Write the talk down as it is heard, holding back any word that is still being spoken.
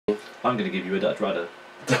I'm going to give you a Dutch rudder.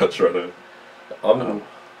 Dutch rudder.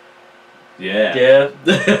 Yeah. Yeah.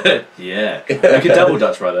 Yeah. We could double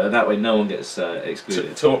Dutch rudder, and that way no one gets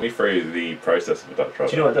excluded. Talk me through the process of a Dutch rudder.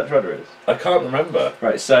 Do you know what a Dutch rudder is? I can't remember.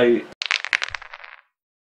 Right, so...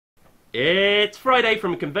 It's Friday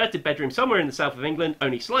from a converted bedroom somewhere in the south of England,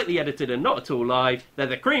 only slightly edited and not at all live. They're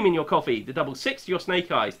the cream in your coffee, the double 6 to your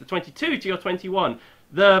snake eyes, the 22 to your 21,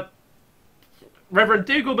 the Reverend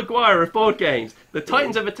Dougal Maguire of board games, the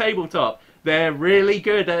Titans of a tabletop. They're really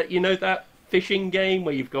good at, you know, that fishing game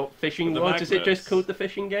where you've got fishing rods. Is it just called the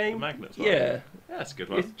fishing game? The magnets one. Yeah. Yeah, that's a good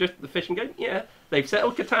one. It's just the fishing game? Yeah. They've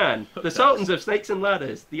settled Catan, the Sultans of Snakes and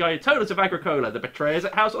Ladders, the Ayatollahs of Agricola, the Betrayers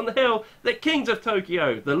at House on the Hill, the Kings of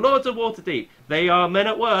Tokyo, the Lords of Waterdeep. They are men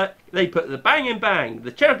at work. They put the bang in bang.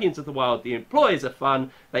 The champions of the wild. The employers of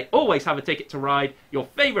fun. They always have a ticket to ride. Your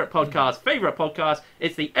favourite podcast.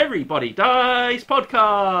 It's the Everybody Dies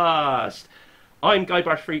podcast. I'm Guy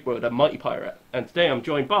Brash Fleetwood, a mighty pirate, and today I'm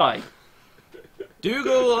joined by...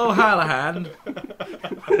 Dougal O'Hallahan.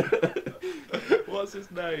 What's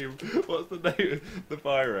his name? What's the name of the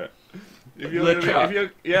pirate? If you're LeChuck.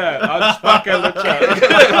 gonna be, I'm Spacker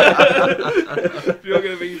LeChuck. If you're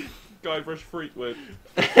going to be Guy Brush Fleetwood.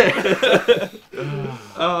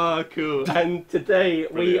 Oh, cool. And today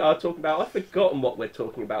we are talking about... I've forgotten what we're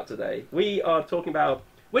talking about today. We are talking about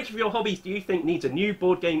which of your hobbies do you think needs a new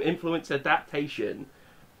board game influence adaptation?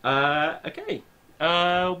 Okay.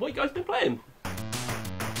 What you guys been playing?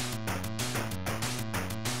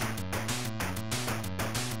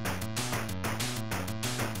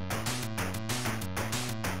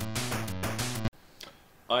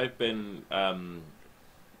 I've been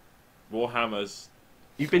Warhammer's.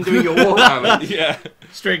 You've been doing your Warhammer. Yeah.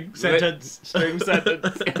 String sentence. String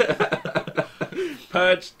sentence.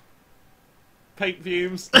 Purged. Paint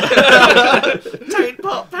fumes. Paint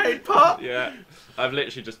pot. Yeah. I've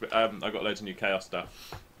literally just I got loads of new chaos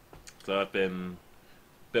stuff. So I've been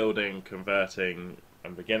building, converting,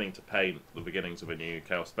 and beginning to paint the beginnings of a new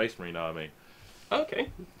Chaos Space Marine army. Okay.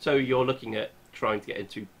 So you're looking at trying to get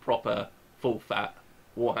into proper, full-fat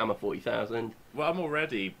Warhammer 40,000. Well, I'm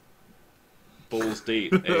already balls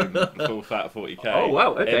deep in full fat 40k. Oh,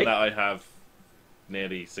 wow, okay. In that I have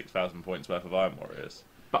nearly 6,000 points worth of Iron Warriors.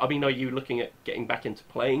 But I mean, are you looking at getting back into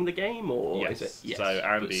playing the game, or Yes. is it? Yes. So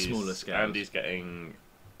smaller scales. Andy's getting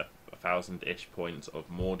 1,000-ish points of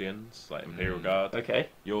Mordians, like Imperial Guard. Okay.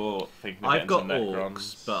 You're thinking of I've got getting some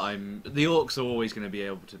orcs, Necrons. but the orcs are always going to be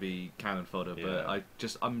able to be cannon fodder. Yeah. But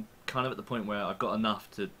I'm kind of at the point where I've got enough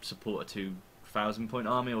to support a 2,000 point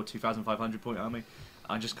army or 2,500 point army.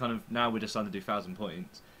 I just kind of, now we're deciding to do 1,000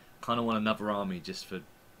 points. Kind of want another army just for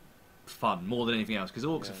fun more than anything else, because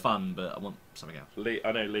orcs are fun, but I want something else.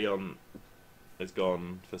 I know Leon is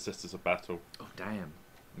gone for Sisters of Battle. Oh damn.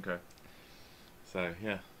 Okay. So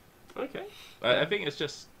yeah, Okay. I think it's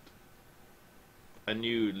just a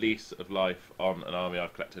new lease of life on an army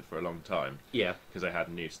I've collected for a long time. Yeah. Because they had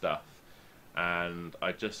new stuff, and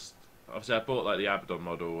I bought like the Abaddon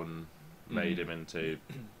model and made him into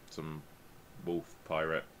some wolf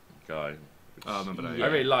pirate guy. Which Oh, I remember that, I yeah.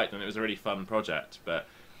 really liked, and it was a really fun project. But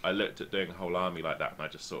I looked at doing a whole army like that, and I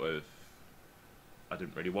just I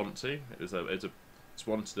didn't really want to. Just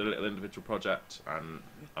wanted a little individual project, and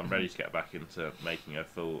I'm ready to get back into making a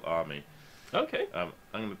full army. Okay. I'm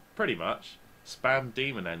going to pretty much spam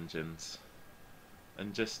demon engines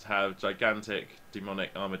and just have gigantic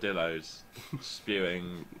demonic armadillos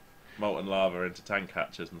spewing molten lava into tank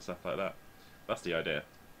hatches and stuff like that. That's the idea.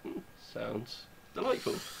 Sounds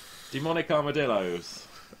delightful. Demonic armadillos.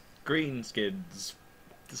 Green skins.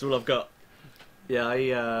 That's all I've got. Yeah,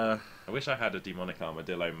 I wish I had a demonic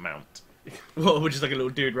armadillo mount. What, just like a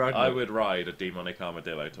little dude riding? I would ride a demonic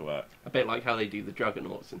armadillo to work. A bit like how they do the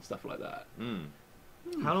Juggernauts and stuff like that.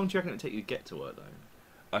 How long do you reckon it would take you to get to work though?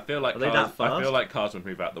 I feel like Are they that fast? I feel like cars would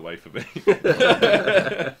move out the way for me.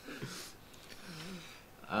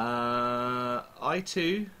 I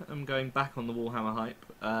too am going back on the Warhammer hype.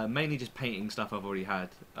 Mainly just painting stuff I've already had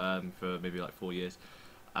for maybe like 4 years,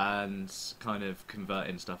 and kind of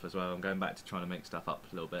converting stuff as well. I'm going back to trying to make stuff up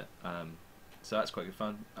a little bit. So that's quite good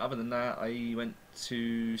fun. Other than that, I went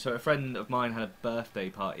to... So a friend of mine had a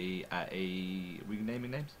birthday party at a... Are we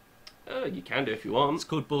naming names? You can do if you want. It's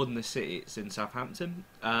called Board in the City. It's in Southampton.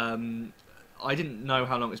 I didn't know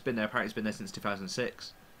how long it's been there. Apparently it's been there since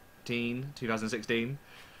 2016.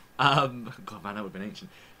 God, man, that would have been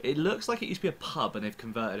ancient. It looks like it used to be a pub and they've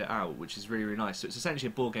converted it out, which is really, really nice. So it's essentially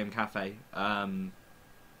a board game cafe.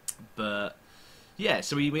 But yeah,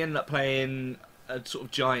 so we ended up playing a sort of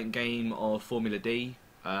giant game of Formula D.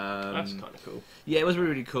 That's kind of cool. Yeah, it was really,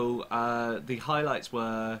 really cool. The highlights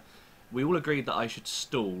were we all agreed that I should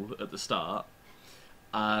stall at the start.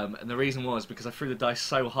 And the reason was because I threw the dice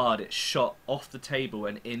so hard it shot off the table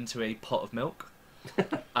and into a pot of milk.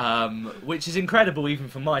 Which is incredible even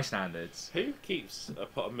for my standards. Who keeps a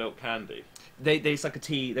pot of milk handy? It's like a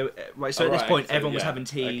tea. Right, so Oh, at this right, point, so everyone was yeah, having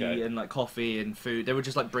tea okay. and like coffee and food. They were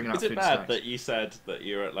just like bringing out Is food it and bad snacks. that you said that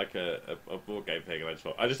you were at like a board game thing, and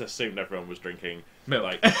I just assumed everyone was drinking Milk.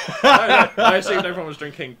 Like, no, I assumed everyone was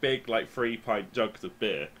drinking big like 3-pint jugs of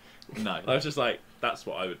beer. No. I was just like, that's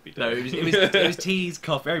what I would be No, doing. it was teas,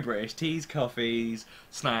 coffee, very British, teas, coffees,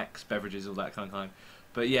 snacks, beverages, all that kind of thing.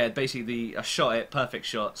 But yeah, basically, I shot it, perfect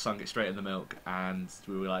shot, sunk it straight in the milk, and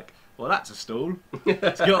we were like, well, that's a stall.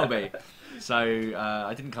 It's got to be. So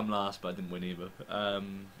I didn't come last, but I didn't win either. So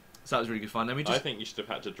that was really good fun. Then we I just think you should have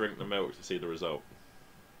had to drink the milk to see the result.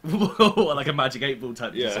 like a magic 8-ball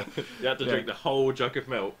type. Yeah, you had to drink the whole jug of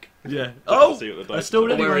milk. Yeah. to Oh, see what the I dice stole were.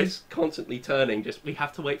 it Where anyway. it's constantly turning, just we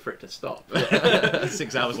have to wait for it to stop.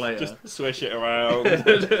 6 hours later. Just swish it around.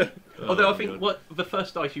 Although I my think God. what the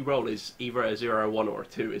first dice you roll is either a 0, a 1, or a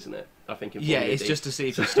 2, isn't it? I think. In Yeah, 4D. it's just to see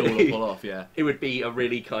if you stall or pull off. Yeah. It would be a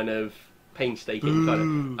really kind of painstaking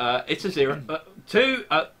kind of. It's a 0, 2,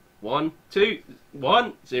 1, 2,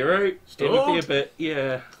 1, 0. It would be a bit,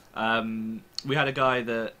 yeah. We had a guy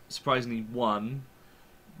that surprisingly won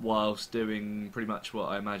whilst doing pretty much what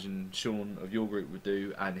I imagine Sean of your group would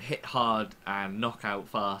do, and hit hard and knock out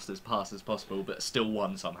fast as possible, but still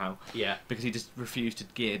won somehow. Yeah. Because he just refused to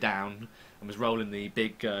gear down and was rolling the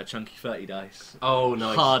big chunky 30 dice Oh,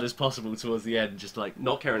 nice. hard as possible towards the end, just like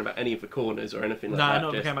Not caring about any of the corners or anything like nah, that.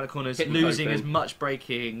 not just looking at the corners, hit and losing hoping. as much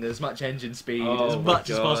braking, as much engine speed, Oh as my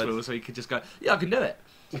much as God. possible, so he could just go, yeah, I can do it.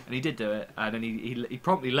 And he did do it, and then he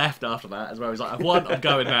promptly left after that as well. He was like, I've won, I'm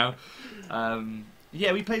going now.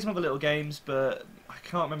 Yeah, we played some other little games, but I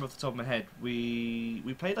can't remember off the top of my head. We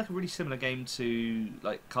played like a really similar game to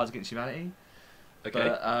like Cards Against Humanity. Okay.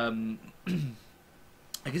 But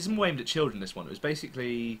I guess it's more aimed at children. This one, it was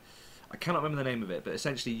basically, I cannot remember the name of it, but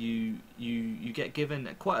essentially you get given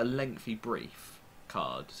quite a lengthy brief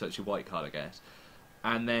card, so it's your white card, I guess,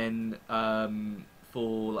 and then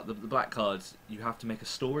for like the black cards, you have to make a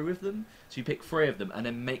story with them. So you pick 3 of them, and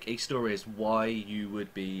then make a story as why you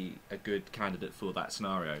would be a good candidate for that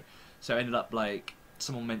scenario. So it ended up like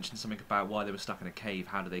someone mentioned something about why they were stuck in a cave.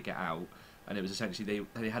 How do they get out? And it was essentially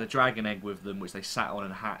they had a dragon egg with them, which they sat on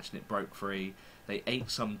and hatched, and it broke free. They ate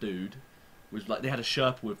some dude. It was like they had a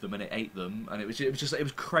Sherpa with them, and it ate them. And it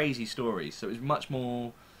was crazy stories. So it was much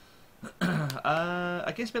more.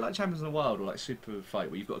 I guess a bit like Champions of the Wild or like Super Fight,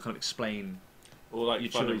 where you've got to kind of explain. Or like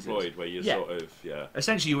Your Fun choices. Employed, where you're Yeah. sort of,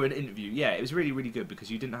 Essentially, you were in an interview. Yeah, it was really, really good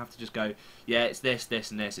because you didn't have to just go, yeah, it's this,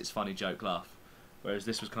 this, and this. It's funny, joke, laugh. Whereas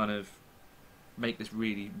this was kind of make this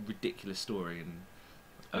really ridiculous story and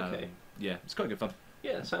Okay. yeah, it's quite good fun.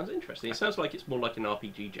 Yeah, that sounds interesting. It sounds like it's more like an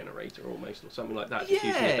RPG generator almost, or something like that. Just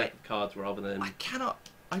using Yeah. a deck of cards rather than. I cannot.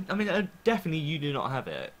 I mean, definitely you do not have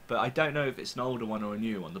it, but I don't know if it's an older one or a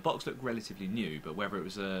new one. The box looked relatively new, but whether it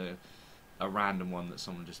was a random one that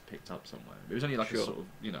someone just picked up somewhere. It was only like Sure. a sort of,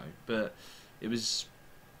 but it was,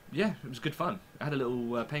 yeah, it was good fun. It had a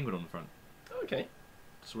little penguin on the front. Okay,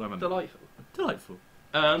 That's what I remember. delightful. Delightful.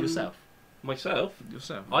 Myself.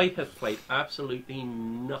 Yourself. I have played absolutely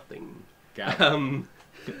nothing. Gal.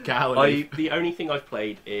 Gal. The only thing I've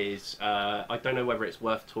played is I don't know whether it's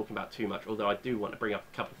worth talking about too much. Although I do want to bring up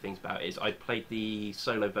a couple of things about it. Is I played the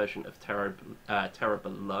solo version of Terra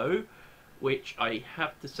Below, which I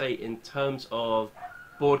have to say, in terms of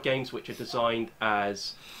board games which are designed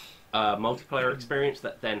as a multiplayer experience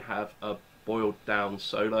that then have a boiled down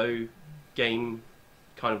solo game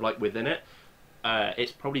kind of like within it,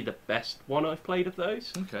 it's probably the best one I've played of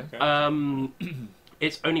those. Okay.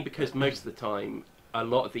 It's only because most of the time, a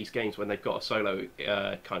lot of these games, when they've got a solo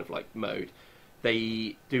kind of like mode,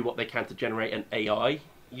 they do what they can to generate an AI,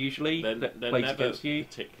 usually, they're that plays never against you.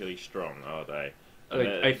 particularly strong, are they?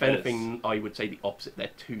 If anything, I would say the opposite. They're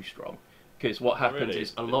too strong. Because what happens Really?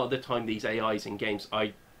 is, a lot of the time, these AIs in games,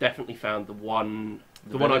 I definitely found the one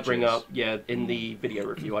The I bring Villagers. up, in the video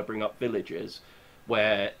review, I bring up Villagers,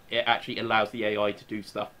 where it actually allows the AI to do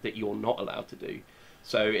stuff that you're not allowed to do.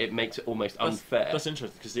 So it makes it almost unfair. That's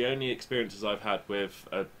interesting, because the only experiences I've had with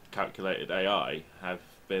a calculated AI have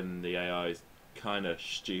been the AI's kind of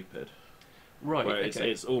stupid. Right, Where okay.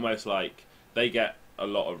 it's almost like they get a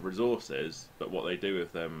lot of resources, but what they do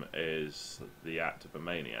with them is the act of a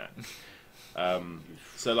maniac.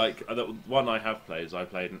 So like the one I have played is I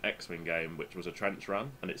played an X-Wing game which was a trench run,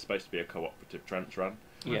 and it's supposed to be a cooperative trench run.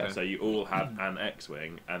 Yeah. So you all have an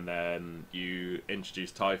X-Wing, and then you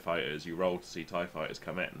introduce TIE fighters, you roll to see TIE fighters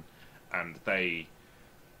come in, and they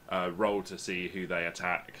roll to see who they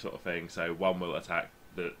attack, sort of thing. So one will attack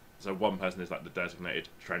so one person is like the designated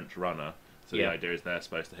trench runner. So the idea is they're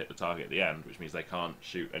supposed to hit the target at the end, which means they can't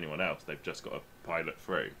shoot anyone else. They've just got to pilot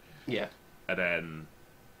through. Yeah. And then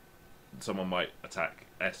someone might attack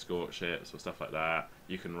escort ships or stuff like that.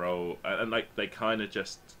 You can roll, and like they kind of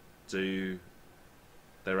just do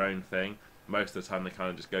their own thing. Most of the time, they kind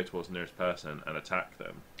of just go towards the nearest person and attack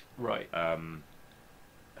them. Right.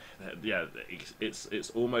 Yeah, it's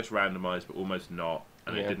almost randomised, but almost not.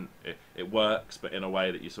 And it works, but in a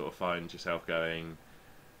way that you sort of find yourself going,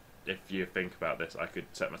 if you think about this, I could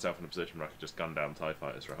set myself in a position where I could just gun down TIE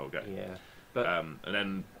fighters for a whole game. Yeah. But And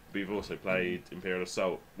then we've also played Imperial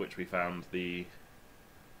Assault, which we found we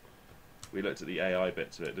looked at the AI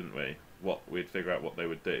bits of it, didn't we? We'd figure out what they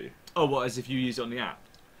would do. Oh, what, as if you use it on the app?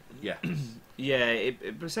 Yes. Yeah, it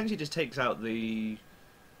essentially just takes out the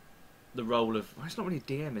role of... Well, it's not really a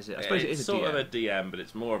DM, is it? I suppose it is a sort DM. of a DM, but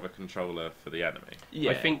it's more of a controller for the enemy.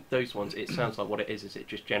 Yeah. I think those ones, it sounds like what it is it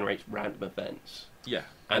just generates random events. Yeah,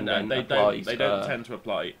 And then they applies, don't tend to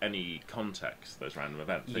apply any context to those random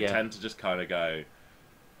events. They tend to just kind of go,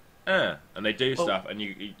 and they do stuff, and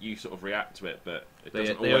you sort of react to it, but it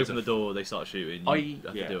doesn't they always open the door, they start shooting. You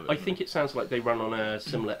have to do it. I think it sounds like they run on a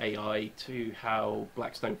similar AI to how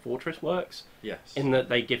Blackstone Fortress works, Yes. in that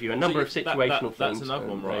they give you a number of situational things. That's another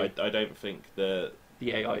one, and right? I don't think the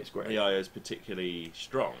AI is great. AI is particularly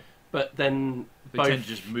strong. But then They both, tend to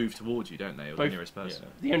just move towards you, don't they? Or the both- nearest person.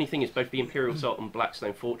 the only thing is both the Imperial Assault and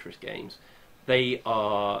Blackstone Fortress games, they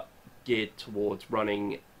are geared towards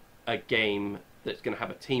running a game that's going to have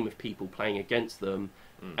a team of people playing against them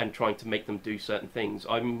and trying to make them do certain things.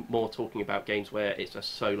 I'm more talking about games where it's a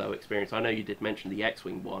solo experience. I know you did mention the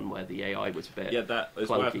X-Wing one where the AI was a bit That is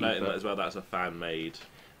clunky, worth noting but- that as well. That's a fan-made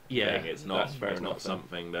yeah, thing. It's not. that's fair It's enough, not then.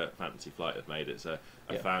 something that Fantasy Flight have made. It's a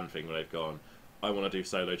Yeah. fan thing where they've gone, I want to do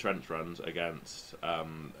solo trench runs against a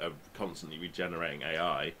constantly regenerating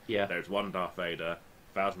AI. Yeah. There's one Darth Vader,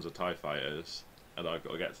 thousands of TIE fighters, and I've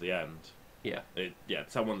got to get to the end. Yeah.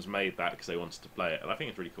 Someone's made that because they wanted to play it, and I think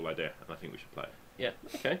it's a really cool idea, and I think we should play it. Yeah,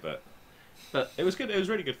 okay. But But it was good. It was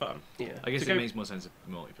really good fun. yeah, I guess To it go- makes more sense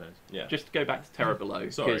for multiplayer. Yeah. Just to go back to Terra Below,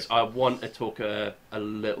 Sorry. because I want to talk a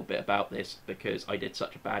little bit about this because I did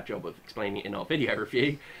such a bad job of explaining it in our video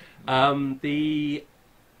review. The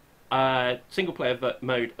single player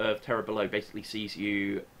mode of Terra Below basically sees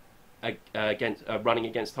you running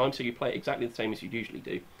against time, so you play it exactly the same as you usually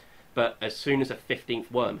do. But as soon as a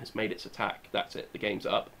 15th worm has made its attack, that's it, the game's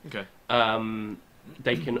up. Okay.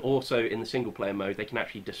 They can also, in the single player mode, they can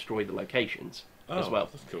actually destroy the locations as well.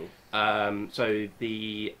 That's cool. So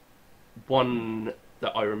the one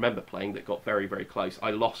that I remember playing that got very, very close,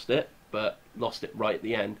 I lost it, but lost it right at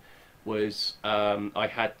the end, was I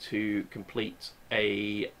had to complete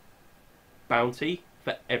a bounty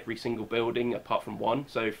for every single building apart from one.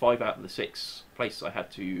 So 5 out of the 6 places I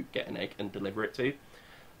had to get an egg and deliver it to.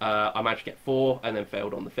 I managed to get 4 and then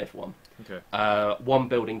failed on the 5th one. Okay. One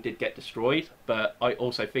building did get destroyed, but I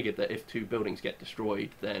also figured that if 2 buildings get destroyed,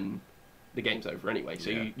 then the game's over anyway. So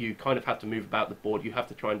you kind of have to move about the board. You have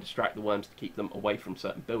to try and distract the worms to keep them away from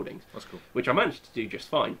certain buildings. That's cool. Which I managed to do just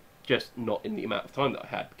fine, just not in the amount of time that I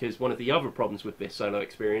had. Because one of the other problems with this solo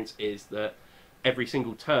experience is that every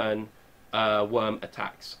single turn, worm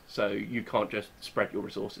attacks. So you can't just spread your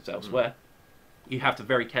resources elsewhere. You have to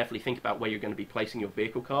very carefully think about where you're going to be placing your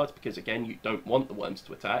vehicle cards, because again, you don't want the worms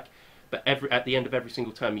to attack. But at the end of every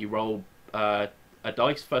single turn, you roll a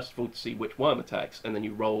dice, first of all, to see which worm attacks, and then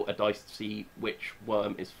you roll a dice to see which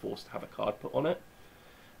worm is forced to have a card put on it.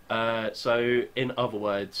 So, in other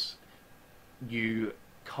words, you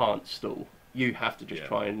can't stall. You have to just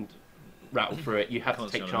try and rattle through it. You have to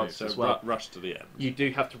take chances So as well. rush to the end. You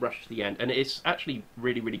do have to rush to the end, and it's actually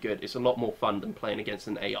really, really good. It's a lot more fun than playing against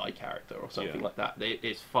an AI character or something like that.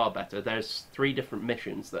 It's far better. There's 3 different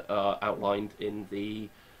missions that are outlined in the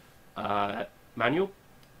manual.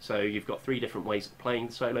 So you've got 3 different ways of playing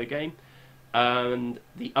the solo game. And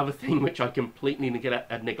the other thing which I completely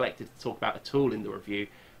neglected to talk about at all in the review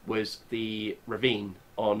was the ravine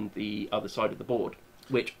on the other side of the board,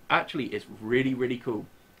 which actually is really, really cool.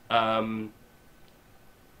 I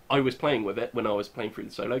was playing with it when I was playing through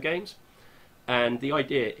the solo games, and the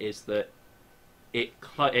idea is that it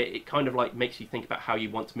kind of like makes you think about how you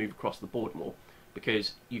want to move across the board more,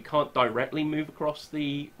 because you can't directly move across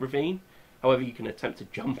the ravine. However, you can attempt to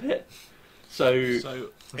jump it. So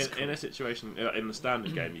in a situation in the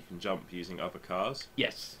standard game, you can jump using other cars.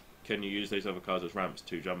 yes, Can you use those other cars as ramps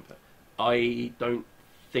to jump it? I don't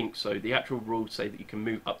think so. The actual rules say that you can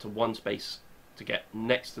move up to 1 space to get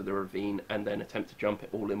next to the ravine and then attempt to jump it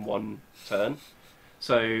all in one turn.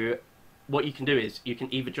 So what you can do is you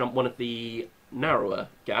can either jump one of the narrower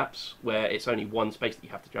gaps where it's only one space that you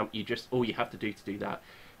have to jump. All you have to do that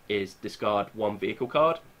is discard one vehicle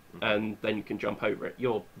card, and then you can jump over it.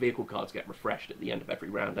 Your vehicle cards get refreshed at the end of every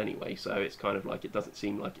round anyway, so it's kind of like, it doesn't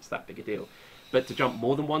seem like it's that big a deal. But to jump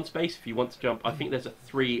more than one space, if you want to jump, I think there's a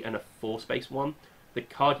 3 and a 4 space one. The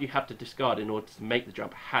card you have to discard in order to make the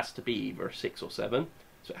jump has to be either a 6 or 7.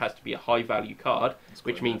 So it has to be a high value card,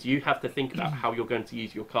 which means you have to think about how you're going to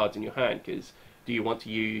use your cards in your hand, because do you want to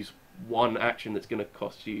use one action that's going to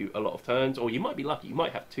cost you a lot of turns, or you might be lucky, you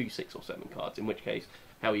might have 2 6 or 7 cards, in which case,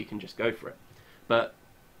 hell, you can just go for it. But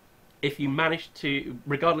if you manage to,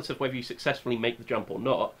 regardless of whether you successfully make the jump or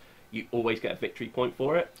not, you always get a victory point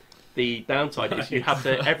for it. The downside is you have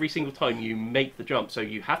to, every single time you make the jump, so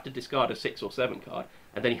you have to discard a 6 or 7 card,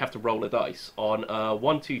 and then you have to roll a dice. On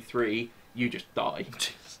 1, 2, 3, you just die.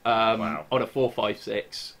 Wow. On a 4, 5,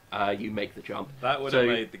 6, you make the jump. That would have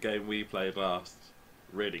made the game we played last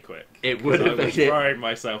really quick. It would have I was made it. throwing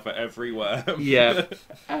myself at every worm. Yeah,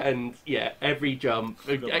 and yeah, every jump.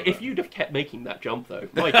 If you'd have kept making that jump, though,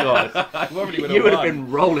 my God, I probably you would have been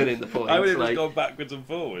rolling in the points. I would have like, just gone backwards and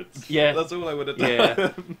forwards. Yeah, That's all I would have done.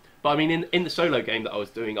 Yeah, but I mean, in the solo game that I was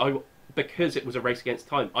doing, because it was a race against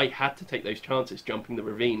time, I had to take those chances, jumping the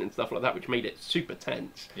ravine and stuff like that, which made it super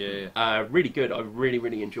tense. Yeah. Really good. I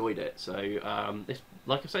really enjoyed it. So, this,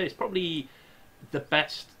 like I say, it's probably the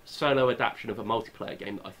best solo adaptation of a multiplayer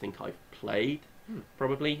game that I think I've played.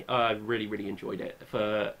 Probably. I really enjoyed it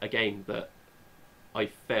for a game that I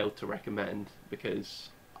failed to recommend because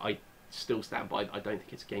I still stand by. I don't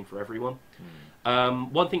think it's a game for everyone.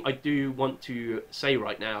 One thing I do want to say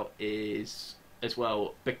right now is, as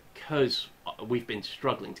well, because we've been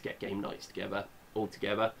struggling to get game nights together all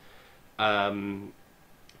together.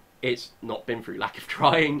 It's not been through lack of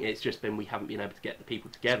trying, it's just been we haven't been able to get the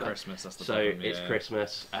people together. It's Christmas, that's the so problem, it's yeah.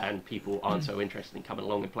 Christmas and people aren't so interested in coming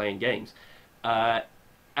along and playing games. At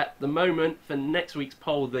the moment, for next week's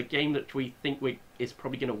poll, the game that we think is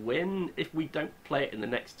probably going to win, if we don't play it in the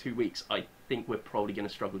next 2 weeks, I think we're probably going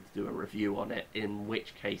to struggle to do a review on it, in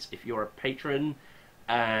which case, if you're a patron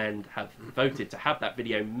and have voted to have that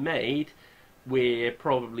video made, we're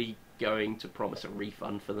probably going to promise a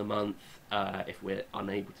refund for the month. If we're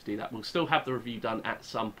unable to do that, we'll still have the review done at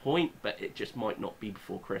some point, but it just might not be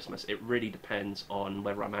before Christmas. It really depends on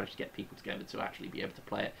whether I manage to get people together to actually be able to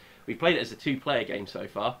play it. We've played it as a 2-player game so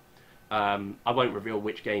far. I won't reveal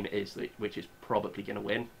which game it is which is probably going to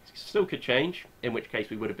win. It still could change, in which case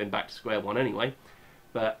we would have been back to square one anyway,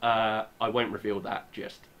 but I won't reveal that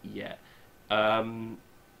just yet.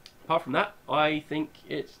 Apart from that, I think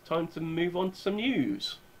it's time to move on to some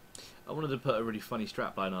news. I wanted to put a really funny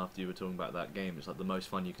strapline after you were talking about that game. It's like the most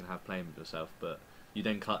fun you can have playing with yourself, but you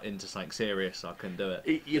then cut into something serious, so I couldn't do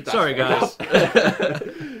it. Sorry, guys.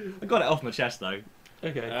 I got it off my chest, though.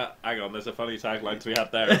 Okay. Hang on, there's a funny tagline to be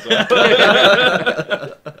had there as well.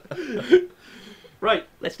 Right,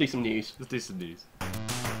 let's do some news. Let's do some news.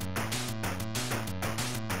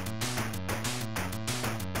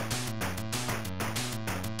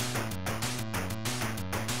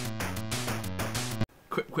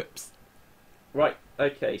 Quick quips. Right,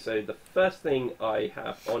 okay, so the first thing I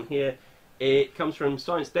have on here, it comes from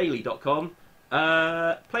ScienceDaily.com.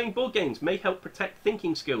 Playing board games may help protect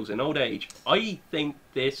thinking skills in old age. I think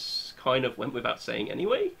this kind of went without saying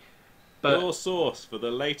anyway. But Your source for the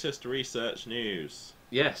latest research news.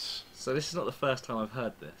 yes. So this is not the first time I've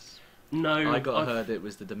heard this. No. I heard it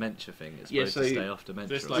was the dementia thing. It's supposed to stay off dementia.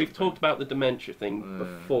 This, or like, We've something. talked about the dementia thing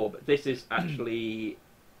before, but this is actually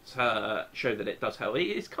to show that it does help.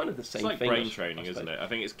 It's kind of the same It's like thing. brain training, isn't it? I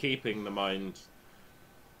think it's keeping the mind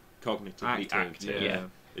cognitively active. Yeah.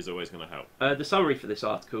 Is always going to help. The summary for this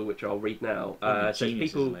article, which I'll read now, says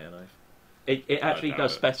Geniuses people. later life. It actually doubt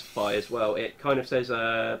does it. specify as well. It kind of says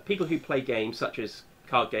people who play games such as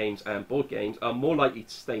card games and board games are more likely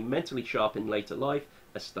to stay mentally sharp in later life,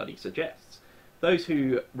 a study suggests. Those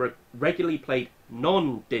who regularly played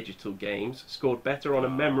non-digital games scored better on a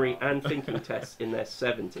memory and thinking tests in their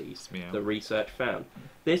 70s, Meow. the research found.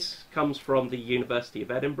 This comes from the University of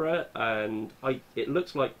Edinburgh, and it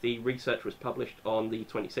looks like the research was published on the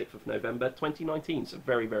 26th of November 2019, so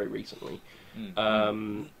very, very recently.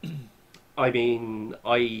 I mean,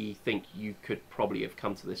 I think you could probably have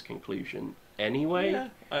come to this conclusion anyway. Yeah.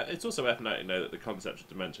 It's also worth noting, though, that the concept of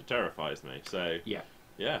dementia terrifies me. So, Yeah.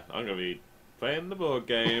 I'm going to be playing the board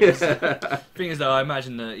games. Thing is, though, I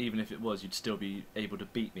imagine that even if it was, you'd still be able to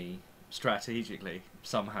beat me strategically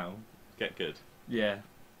somehow. Get good. Yeah.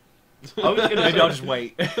 I was going to Maybe I'll just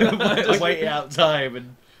wait. Just wait it out time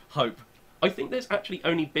and hope. I think there's actually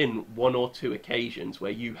only been 1 or 2 occasions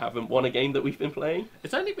where you haven't won a game that we've been playing.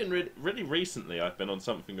 It's only been really recently I've been on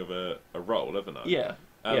something of a roll, haven't I? Yeah.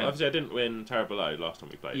 Obviously, I didn't win Terrible Below last time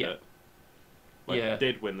we played Yeah. it. I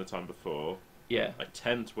did win the time before. Yeah. I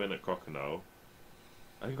tend to win at Crokinole.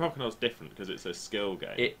 I think Crokinole different because it's a skill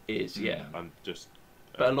game. It is, yeah. I'm just...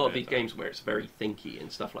 But a lot of these games where it's very thinky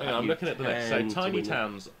and stuff like that. I'm looking at the list. So tend to Tiny win it.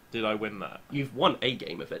 Towns, did I win that? You've won a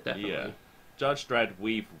game of it, definitely. Yeah. Judge Dredd,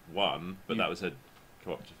 we've won, but that was a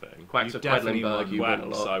cooperative thing. Quacks You've of definitely Quedlinburg, won. you win a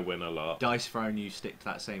Quacks, lot. I win a lot. Dice thrown, you stick to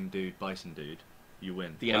that same dude, Bison dude, you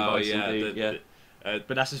win. The M. Bison dude, yeah.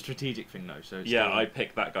 But that's a strategic thing, though. So it's Yeah, still... I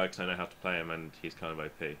picked that guy because I know how to play him, and he's kind of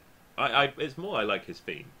OP. It's more I like his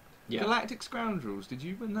theme. Yeah. Galactic Scoundrels, did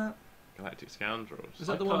you win that? Galactic Scoundrels. Is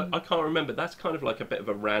that I the can't- one? I can't remember. That's kind of like a bit of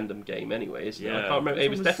a random game anyway, isn't it? I Yeah. can't remember. Which It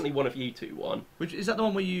was one was- definitely one of you two won. Which is that the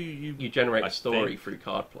one where you You generate I a story think- through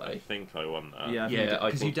card I play. think I won that. Yeah, Yeah,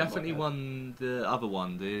 I because you think you might definitely have. won the other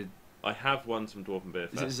one. I have won some Dwarf and Beer Is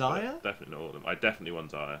it Fest, but Zaya? Definitely not all of them. I definitely won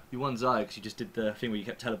Zaya. You won Zaya because you just did the thing where you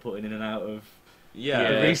kept teleporting in and out of.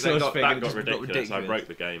 Yeah, The resource that thing, got, it that just got got ridiculous. I ridiculous. broke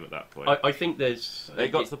the game at that point. I think there's.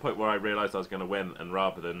 It got to the point where I realised I was going to win, and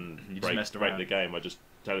rather than You just messed break around. the game, I just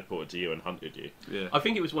teleported to you and hunted you. Yeah. I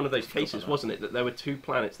think it was one of those Forgot about cases, that. wasn't it, that there were 2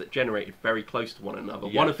 planets that generated very close to one another.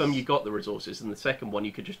 Yes. One of them you got the resources, and the second one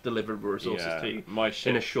you could just deliver the resources Yeah, to my in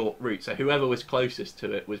ship. a short route. So whoever was closest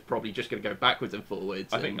to it was probably just going to go backwards and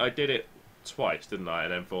forwards. I think and- I did it twice, didn't I?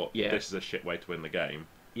 And then thought, Yeah. this is a shit way to win the game.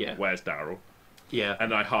 Yeah. Where's Daryl? Yeah.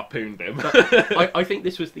 And I harpooned him. I think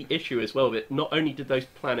this was the issue as well. That not only did those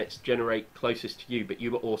planets generate closest to you, but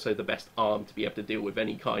you were also the best armed to be able to deal with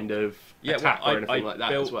any kind of attack or anything like that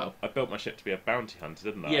built, as well. I built my ship to be a bounty hunter,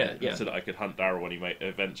 didn't I? Yeah, yeah. So that I could hunt Daryl when he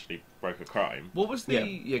eventually broke a crime. What was the? Yeah.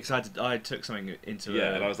 Yeah, because I took something into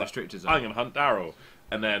Yeah, and I was like, restricted I'm zone. going to hunt Daryl.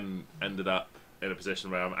 And then ended up in a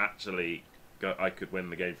position where I could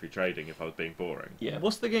win the game through trading if I was being boring. Yeah.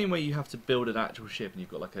 What's the game where you have to build an actual ship and you've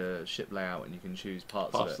got like a ship layout and you can choose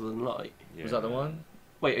parts Faster of it? than light. Yeah. Was that the one?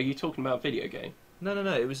 Wait, are you talking about a video game? No.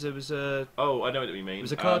 It was a Oh, I know what you mean.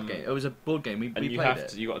 card game. It was a board game. We And you played have it.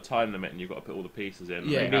 to. You got a time limit, and you got to put all the pieces in. Yeah. and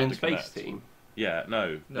You you mean have to Space connect. Team? Yeah,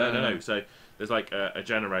 no. No. So there's like a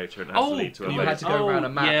generator, and it has to lead to a you base. had to go around a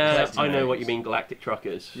map Yeah, collecting I know what you things. mean. Galactic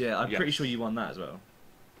Truckers. Yeah, I'm Yes. pretty sure you won that as well.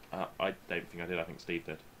 I don't think I did. I think Steve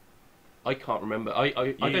did. I can't remember. I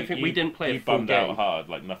don't think we didn't play You a full bummed game. out hard,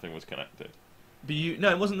 like nothing was connected. But no,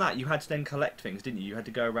 it wasn't that. You had to then collect things, didn't you? You had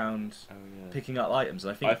to go around Oh yeah. picking up items.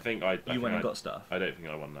 And I think you went and got stuff. I don't think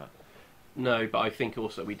I won that. No, but I think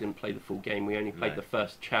also we didn't play the full game. We only played No. the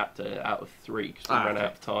first chapter out of 3 because we ran okay.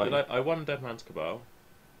 out of time. Did I won Dead Man's Cabal,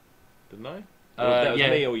 didn't I? That was yeah.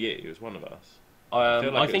 me or you. It was one of us. feel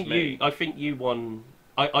like I it think was me. I think you won.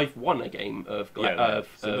 I've won a game of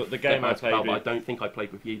So of the game I Dead Man's played Cabal, but I with- don't think I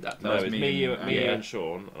played with you that time. No, was it was me me, you, and- me, you yeah. and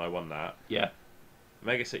Sean, and I won that. Yeah,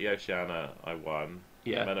 Mega City Oceania, I won.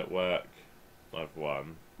 yeah. Men at Work, I've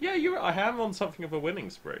won. Yeah, I am on something of a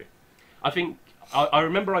winning spree. I think I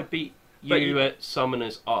remember I beat But you you- at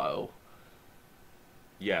Summoner's Isle.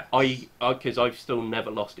 Yeah. Because I've still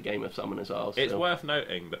never lost a game of Summoner's Isle. It's still. worth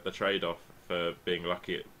noting that the trade-off for being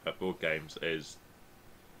lucky at board games is,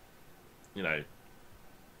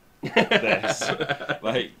 this.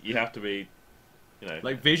 Like, you have to be,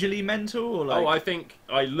 Like visually mental or like? Oh, I think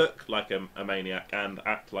I look like a maniac and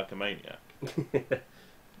act like a maniac.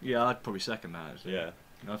 Yeah, I'd probably second that. Actually. Yeah.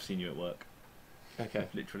 I've seen you at work. Okay.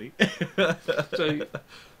 Literally. So,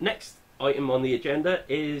 next item on the agenda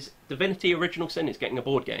is Divinity Original Sin is getting a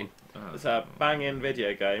board game. It's a bang-in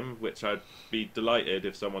video game, which I'd be delighted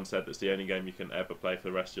if someone said that's the only game you can ever play for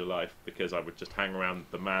the rest of your life, because I would just hang around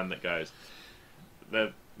the man that goes,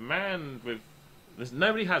 the man with...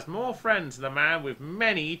 Nobody has more friends than the man with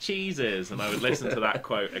many cheeses. And I would listen to that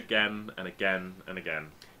quote again and again and again.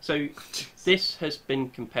 So, this has been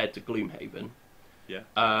compared to Gloomhaven. Yeah.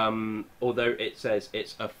 Although it says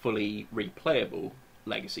it's a fully replayable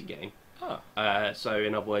legacy game. Ah. So,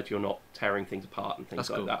 in other words, you're not tearing things apart and things That's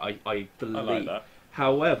like cool. that. I believe. I like that.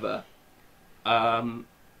 However,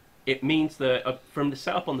 it means that from the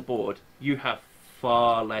setup on the board, you have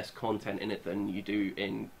far less content in it than you do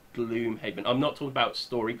in Gloomhaven. I'm not talking about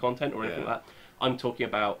story content or anything Yeah. like that. I'm talking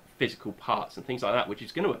about physical parts and things like that, which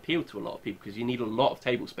is going to appeal to a lot of people because you need a lot of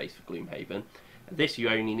table space for Gloomhaven. This, you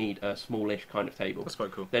only need a smallish kind of table. That's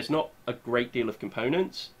quite cool. There's not a great deal of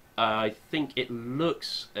components. I think it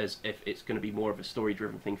looks as if it's going to be more of a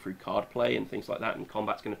story-driven thing through card play and things like that, and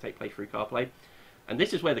combat's going to take place through card play. And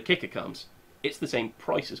this is where the kicker comes. It's the same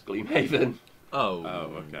price as Gloomhaven. Oh.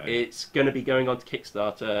 Oh, okay. It's going to be going on to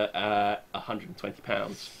Kickstarter at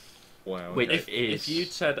 £120. Wow. Which okay. is... If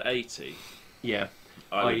you'd said 80, Yeah.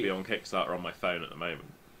 I would be on Kickstarter on my phone at the moment.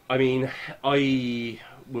 I mean, I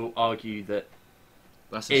will argue that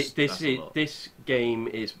this game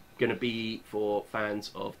is going to be for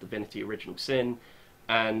fans of Divinity Original Sin,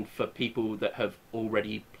 and for people that have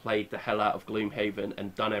already played the hell out of Gloomhaven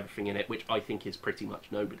and done everything in it, which I think is pretty much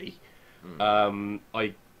nobody.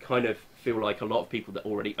 I kind of feel like a lot of people that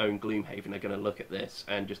already own Gloomhaven are going to look at this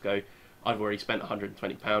and just go, I've already spent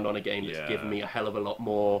 £120 on a game that's given me a hell of a lot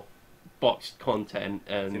more boxed content.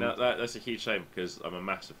 And that's a huge shame, because I'm a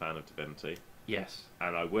massive fan of Divinity. Yes.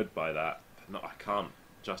 And I would buy that. I can't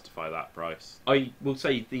justify that price. I will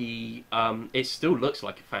say it still looks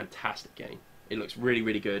like a fantastic game. It looks really,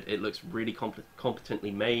 really good. It looks really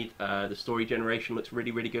competently made. The story generation looks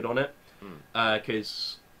really, really good on it.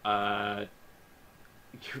 Because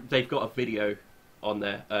they've got a video on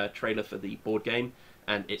their trailer for the board game,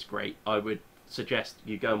 and it's great. I would suggest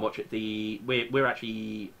you go and watch it. We're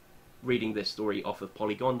actually reading this story off of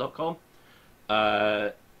Polygon.com.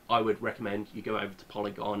 I would recommend you go over to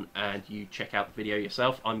Polygon and you check out the video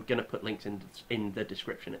yourself. I'm going to put links in the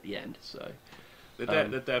description at the end. So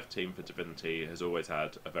the dev team for Divinity has always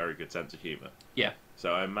had a very good sense of humour. Yeah.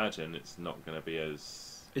 So I imagine it's not going to be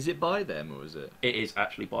as... Is it by them, or is it? It is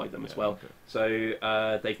actually by them as well. Okay.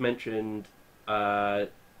 So they've mentioned... do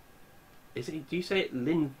you say it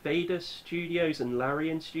Linvader Studios and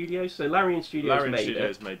Larian Studios? So Larian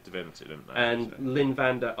Studios made Divinity, didn't they? And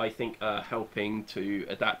Linvander, I think, are helping to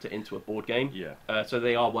adapt it into a board game. Yeah. So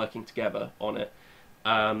they are working together on it.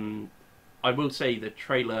 I will say the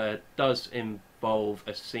trailer does involve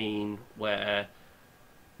a scene where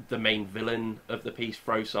the main villain of the piece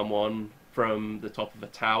throws someone from the top of a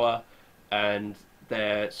tower, and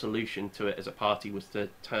their solution to it as a party was to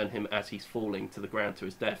turn him, as he's falling to the ground to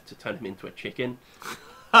his death, to turn him into a chicken.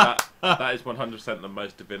 that is 100% the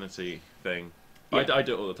most Divinity thing. Yeah. I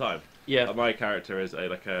do it all the time. Yeah. My character is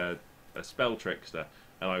a spell trickster,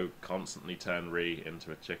 and I constantly turn Ree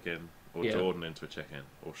into a chicken, or Jordan into a chicken,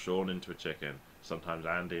 or Sean into a chicken, sometimes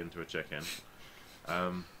Andy into a chicken.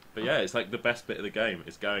 But yeah, it's like the best bit of the game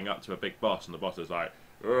is going up to a big boss, and the boss is like,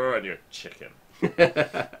 "Oh, and you're a chicken."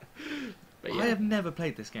 But yeah. I have never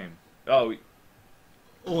played this game. Oh,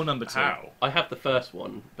 or number 2. How? I have the first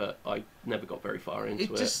one, but I never got very far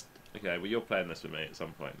into it. Okay, well, you're playing this with me at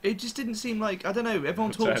some point. It just didn't seem like, I don't know,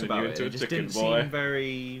 everyone talks about it. It just didn't seem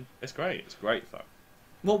very... It's great. It's great fun.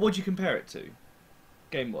 What would you compare it to,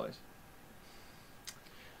 game-wise?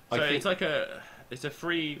 So it's a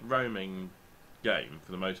free roaming game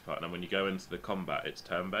for the most part, and when you go into the combat, it's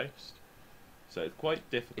turn-based. So it's quite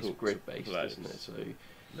difficult. It's grid-based, isn't it? So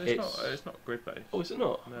it's not grid-based. Oh, is it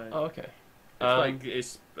not? No. Oh, okay.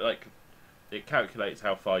 It's like it calculates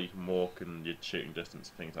how far you can walk and your shooting distance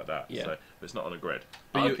and things like that. Yeah. So it's not on a grid.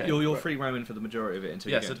 But you're free roaming for the majority of it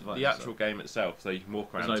until you get to the actual game itself. So you can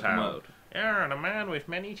walk around open town. World. Yeah, and a man with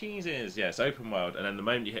many cheeses. Yes, open world. And then the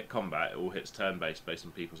moment you hit combat, it all hits turn-based based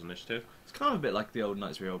on people's initiative. It's kind of a bit like the old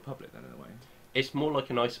Knights of the Old Republic then, in a way. It's more like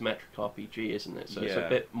an isometric RPG, isn't it? So it's a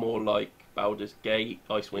bit more like Baldur's Gate,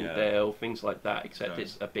 Icewind Dale, things like that, except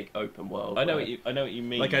it's a big open world. I know what you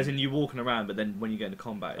mean. Like as in you walking around, but then when you get into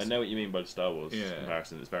combat... I know what you mean by the Star Wars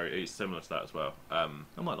comparison. It's similar to that as well. I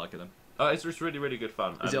might like it then. It's just really, really good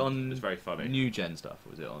fun. Is it on... It's very funny. New gen stuff,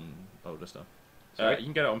 or is it on older stuff? You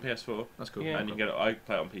can get it on PS4. That's cool. Yeah, and you can get it. I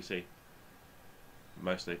play it on PC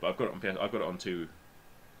mostly, but I've got it on 2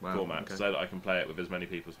 formats so that I can play it with as many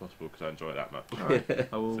people as possible because I enjoy it that much. Right.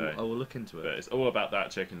 I will look into it. But it's all about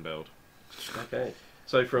that chicken build. Okay.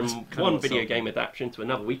 So from one video game adaptation to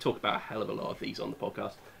another, we talk about a hell of a lot of these on the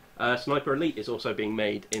podcast. Sniper Elite is also being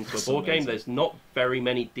made into a board game. There's not very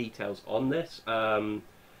many details on this.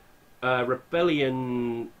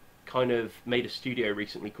 Rebellion kind of made a studio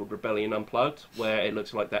recently called Rebellion Unplugged, where it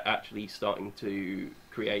looks like they're actually starting to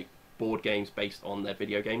create board games based on their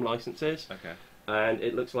video game licenses. Okay. And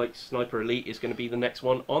it looks like Sniper Elite is going to be the next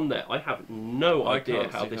one on there. I have no idea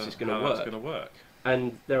how this is going to work.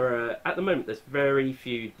 And there are, at the moment, there's very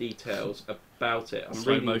few details about it. I'm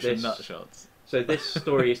reading motion this. nut shots. So this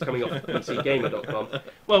story is coming off of PCGamer.com.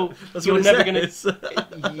 Well, that's you're what never going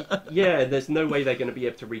to. Yeah, there's no way they're going to be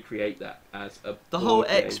able to recreate that as a. The whole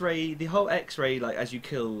X-ray, like as you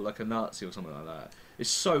kill like a Nazi or something like that, is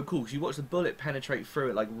so cool because you watch the bullet penetrate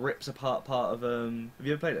through it, like rips apart part of. Have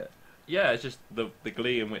you ever played it? Yeah, it's just the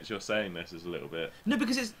glee in which you're saying this is a little bit... No,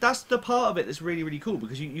 because that's the part of it that's really, really cool,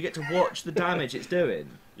 because you get to watch the damage it's doing.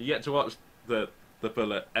 You get to watch the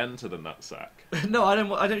bullet enter the nutsack. No, I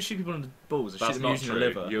don't shoot people in the balls. I shoot them using the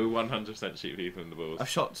liver. You 100% shoot people in the balls. I've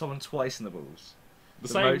shot someone twice in the balls. The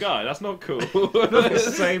same guy. That's not cool. The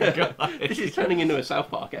same guy. This is turning into a South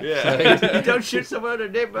Park episode. Yeah. You don't shoot someone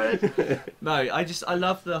in the No, I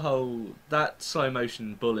love the whole that slow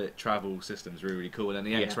motion bullet travel system's really cool, and then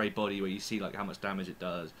the Yeah. X-ray body where you see like how much damage it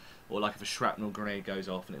does, or like if a shrapnel grenade goes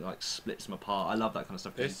off and it like splits them apart. I love that kind of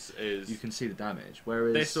stuff. 'Cause you can see the damage.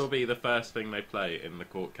 Whereas This will be the first thing they play in the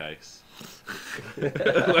court case.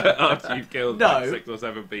 After you've killed like 6 or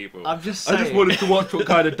 7 people. I'm just saying. to watch what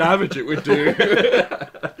kind of damage it would do.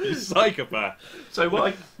 You psychopath. So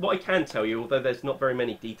what I can tell you, although there's not very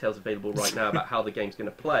many details available right now about how the game's going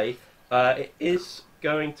to play, it is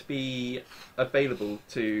going to be available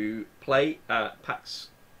to play at PAX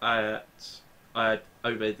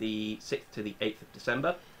over the 6th to the 8th of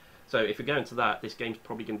December. So if you're going to that, this game's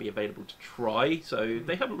probably going to be available to try. So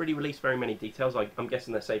they haven't really released very many details. I'm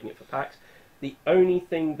guessing they're saving it for PAX. The only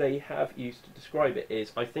thing they have used to describe it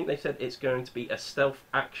is, I think they said it's going to be a stealth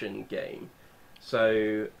action game.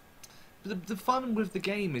 So the fun with the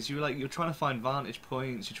game is you're trying to find vantage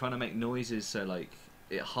points. You're trying to make noises so like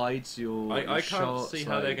it hides your. I can't shots, see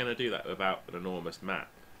how they're going to do that without an enormous map.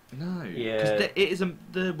 No, Yeah. because it is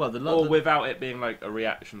Or without it being like a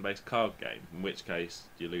reaction-based card game, in which case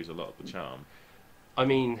you lose a lot of the charm. I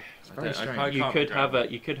mean, very strange. you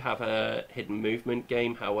could have a hidden movement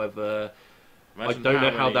game. However, I don't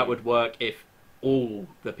know how that would work if all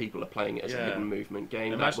the people are playing it as a hidden movement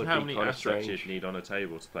game. Imagine that how would many be kind of assets strange. you'd need on a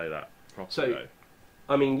table to play that properly. So, though.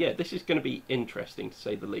 I mean, yeah, this is going to be interesting to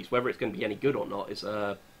say the least. Whether it's going to be any good or not is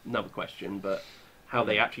another question. But how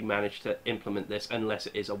they actually manage to implement this, unless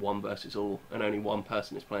it is a 1 versus all, and only one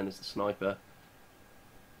person is playing as the sniper.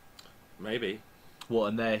 Maybe. What,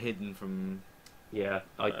 and they're hidden from. Yeah,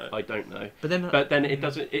 I don't know. But then it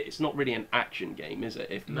doesn't. It's not really an action game, is it?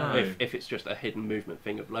 If it's just a hidden movement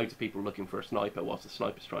thing of loads of people looking for a sniper whilst the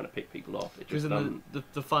sniper's trying to pick people off. It Because just then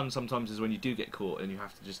the fun sometimes is when you do get caught and you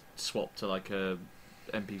have to just swap to like a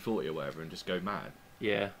MP40 or whatever and just go mad.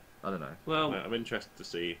 Yeah. I don't know. Well, I'm interested to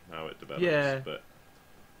see how it develops. Yeah. But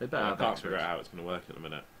They better I have can't extras. figure out how it's going to work at the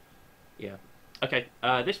minute. yeah. Okay.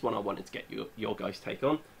 This one I wanted to get your guys' take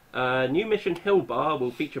on. New Mission Hill Bar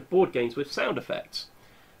will feature board games with sound effects.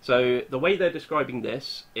 So the way they're describing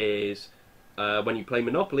this is when you play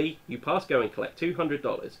Monopoly, you pass go and collect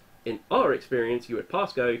 $200. In our experience, you would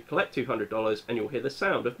pass go, collect $200, and you'll hear the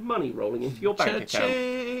sound of money rolling into your bank account.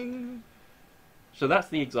 Cha-ching! So that's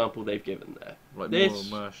the example they've given there. Like This-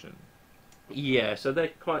 more immersion. Yeah, so they're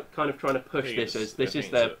kind of trying to push I think this as I this think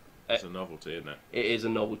is their. It's a novelty, isn't it? It is a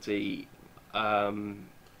novelty.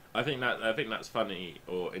 I think that's funny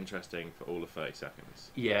or interesting for all of 30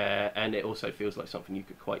 seconds. Yeah, and it also feels like something you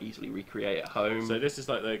could quite easily recreate at home. So this is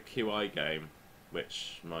like the QI game,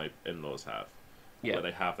 which my in-laws have. Yeah. Where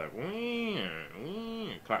they have that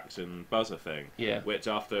klaxon buzzer thing. Yeah. Which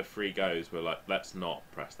after 3 goes, we're like, let's not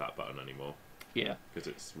press that button anymore. Yeah. Because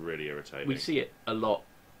it's really irritating. We see it a lot.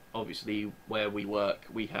 Obviously, where we work,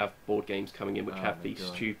 we have board games coming in which Oh have my these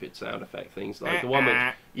God. stupid sound effect things. Like the one which...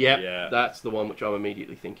 Yeah, that's the one which I'm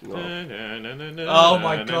immediately thinking of. Oh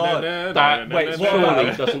my God. That wait, surely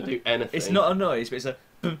what? doesn't do anything. It's not a noise, but it's a.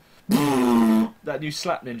 That new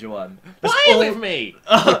Slap Ninja one. Play with me!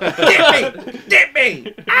 Dip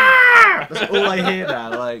me! Ah! That's all I hear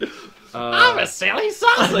now. Like, I'm a silly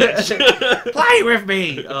sausage! play with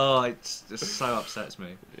me! Oh, it just so upsets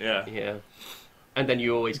me. Yeah. Yeah. And then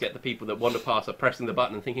you always get the people that wander past are pressing the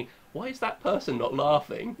button and thinking, why is that person not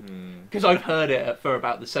laughing? Because I've heard it for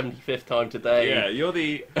about the 75th time today. Yeah, you're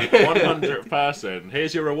the 100th person.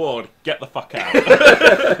 Here's your reward. Get the fuck out.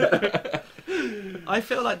 I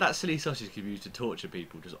feel like that silly sausage could be used to torture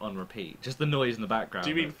people just on repeat. Just the noise in the background. Do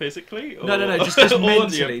you mean physically? Or No, just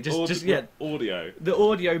mentally. Just yeah. Audio. The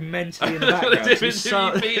audio mentally in the The background. difference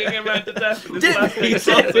between beating a man to death with this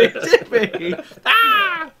Dip me!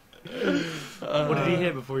 Ah! What did he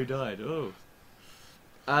hear before he died? Oh.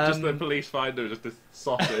 Just the police find him, just this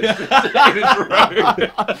sausage in his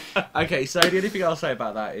room. Okay, so the only thing I'll say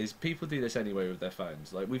about that is people do this anyway with their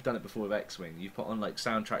phones. Like we've done it before with X-Wing. You've put on like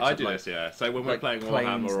soundtracks. I of, do like, this, yeah. So when we're like playing planes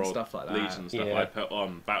Warhammer and or stuff like that. Legion stuff, Yeah. I put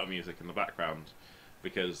on battle music in the background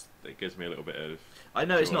because it gives me a little bit of. I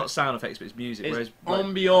know it's joy. not sound effects, but it's music. It's whereas like,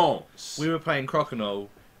 ambiance. we were playing Crokinole,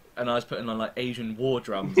 and I was putting on like Asian war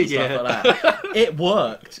drums and Yeah. stuff like that. It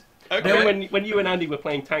worked. Then when you and Andy were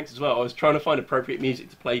playing tanks as well, I was trying to find appropriate music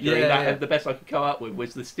to play during that, Yeah. and the best I could come up with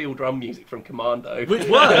was the steel drum music from Commando. Which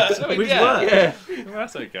worked. Which Yeah. worked. Yeah, Well,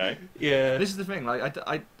 that's okay. yeah. This is the thing. Like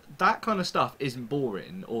I that kind of stuff isn't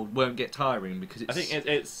boring or won't get tiring because it's. I think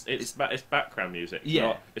it's background music.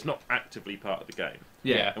 Yeah. It's not actively part of the game.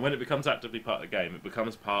 yeah. And when it becomes actively part of the game, it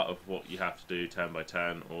becomes part of what you have to do turn by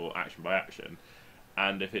turn or action by action.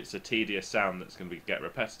 and if it's a tedious sound that's going to get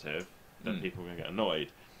repetitive, then people are going to get annoyed.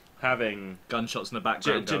 Having gunshots in the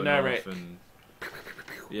background going generic off and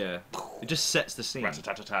yeah, it just sets the scene.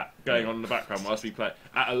 rat-a-tat-a-tat going on in the background whilst we play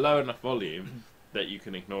at a low enough volume that you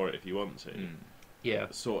can ignore it if you want to. Yeah.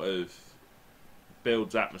 Sort of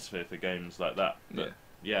builds atmosphere for games like that. But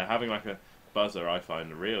yeah, having like a buzzer I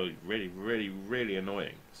find really, really, really, really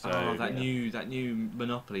annoying. So that new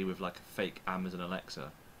Monopoly with like a fake Amazon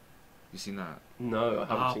Alexa. You seen that? No, I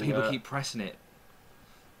haven't seen people that. keep pressing it.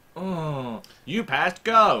 Oh, you passed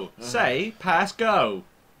go. Say pass go.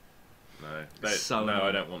 No,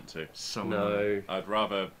 I don't want to. No. I'd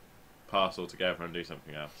rather pass altogether and do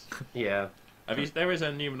something else. Yeah. There is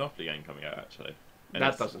a new Monopoly game coming out actually. And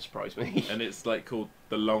That doesn't surprise me. And it's like called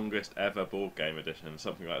the longest ever board game edition,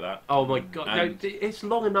 something like that. Oh my god, And no, it's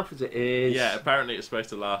long enough as it is. yeah, apparently it's supposed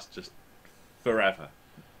to last just forever.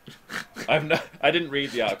 I didn't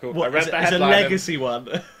read the article. What, I read the it's a headline. legacy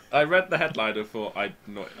one. I read the headline and thought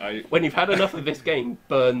When you've had enough of this game,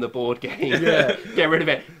 burn the board game. Yeah. Get rid of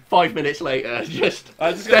it. 5 minutes later, I just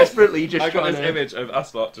desperately just I got trying this to... image of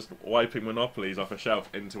us lot just wiping Monopolies off a shelf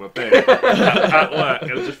into a bin at work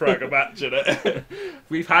and just throwing a match in it.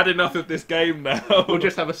 We've had enough of this game now. We'll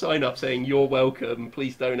just have a sign up saying, "You're welcome,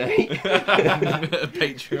 please donate."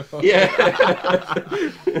 Patreon.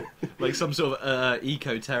 Yeah. Like some sort of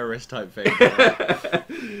eco-terrorist type thing.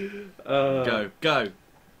 Go.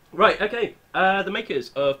 Right, okay. The makers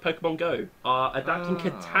of Pokemon Go are adapting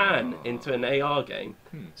Catan into an AR game.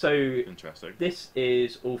 So Interesting. this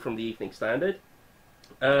is all from the Evening Standard.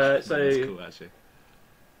 That's cool, actually.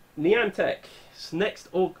 Niantic's next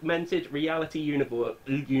augmented reality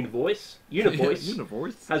univoice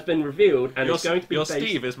has been revealed, and it's going to be your based...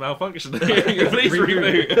 Steve is malfunctioning. Please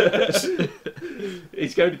reboot.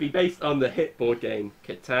 It's going to be based on the hit board game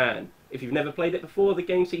Catan. If you've never played it before, the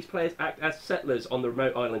game sees players act as settlers on the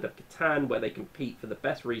remote island of Catan, where they compete for the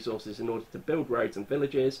best resources in order to build roads and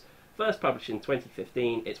villages. First published in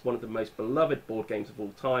 2015, it's one of the most beloved board games of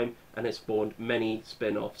all time, and has spawned many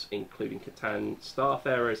spin-offs, including Catan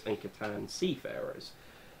Starfarers and Catan Seafarers.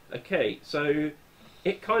 Okay, so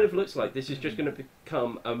it kind of looks like this is just going to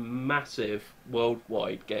become a massive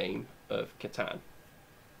worldwide game of Catan.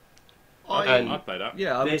 I'd play that.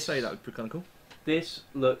 Yeah, I would say that would be kind of cool. This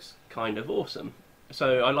looks kind of awesome.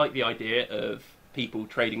 So I like the idea of people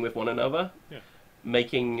trading with one another,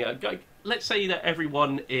 making... let's say that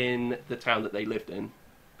everyone in the town that they lived in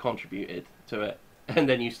contributed to it, and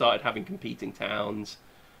then you started having competing towns,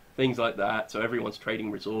 things like that, so everyone's trading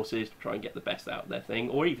resources to try and get the best out of their thing,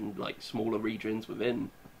 or even like smaller regions within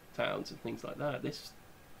towns and things like that. This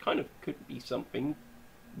kind of could be something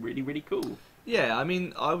really, really cool. Yeah, I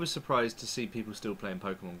mean, I was surprised to see people still playing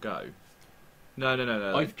Pokemon Go.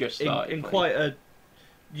 No. I've just started in playing. quite a...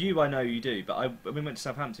 I know you do, but when we went to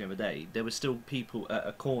Southampton the other day, there were still people at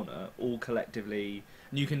a corner, all collectively...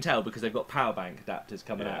 And you can tell because they've got power bank adapters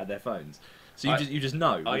coming out of their phones. So you just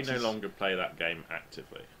know. I no longer play that game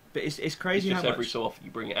actively. But it's It's crazy just how every much... so often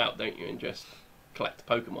you bring it out, don't you, and just collect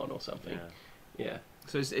Pokemon or something. Yeah.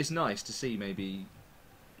 So it's nice to see maybe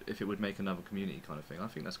if it would make another community kind of thing. I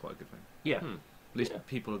think that's quite a good thing. Yeah. At least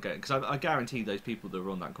people are getting... Because I guarantee those people that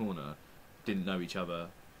were on that corner didn't know each other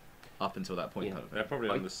up until that point. Yeah. Kind of thing. They're probably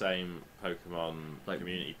on the same Pokemon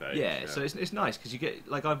community page. Yeah, so it's nice because you get...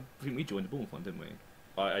 Like, I think we joined the Bournemouth one, didn't we?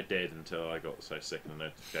 I did until I got so sick of the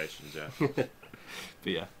notifications, But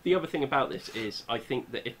yeah. The other thing about this is I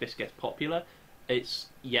think that if this gets popular, it's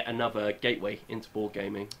yet another gateway into board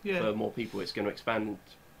gaming for more people. It's going to expand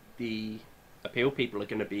the appeal. People are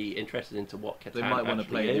going to be interested into what Catan They might want to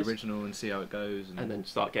play is, the original and see how it goes. and then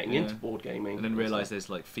start getting into board gaming. And then realise there's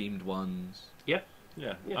like themed ones. Yeah.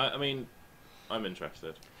 I mean, I'm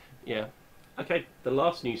interested. Yeah. Okay, the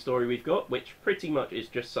last news story we've got, which pretty much is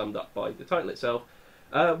just summed up by the title itself.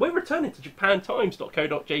 We're returning to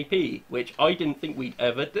japantimes.co.jp, which I didn't think we'd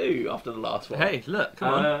ever do after the last one. Hey, look,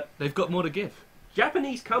 come on. They've got more to give.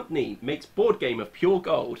 Japanese company makes board game of pure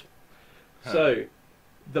gold. So,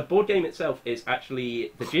 the board game itself is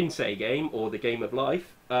actually the Jinsei game, or the Game of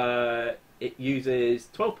Life. It uses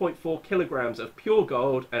 12.4 kilograms of pure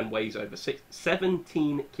gold and weighs over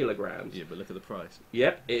 17 kilograms. Yeah, but look at the price.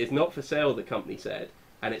 Yep, it is not for sale, the company said.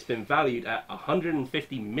 And it's been valued at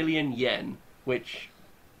 150 million yen, which...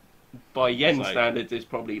 by yen standards is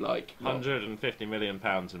probably like... 150 million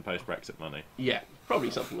pounds in post-Brexit money. Yeah, probably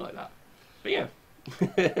something like that. But yeah.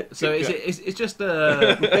 So it's just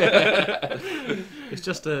a... it's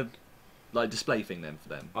just a like display thing then for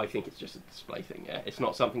them? I think it's just a display thing, yeah. It's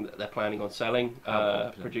not something that they're planning on selling,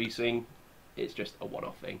 producing. It's just a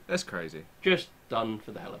one-off thing. That's crazy. Just done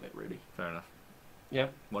for the hell of it, really. Fair enough. Yeah.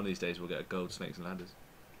 One of these days we'll get a gold snakes and ladders.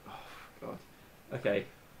 God. Okay,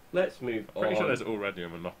 let's move on. Pretty sure there's already a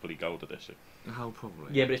Monopoly Gold edition. Oh,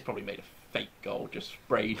 probably. Yeah, but it's probably made of fake gold, just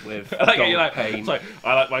sprayed with I like it, gold you're like, paint. it's like,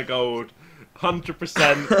 I like my gold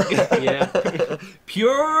 100%. Yeah,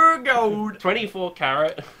 Pure gold. 24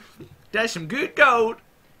 carat. There's some good gold.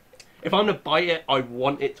 If I'm gonna buy it, I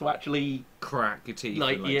want it to actually. Crack your teeth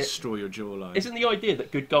Like, and like yeah. destroy your jawline. Isn't the idea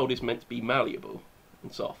that good gold is meant to be malleable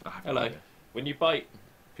and soft? I have Hello. no idea. When you bite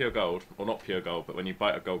pure gold, or not pure gold, but when you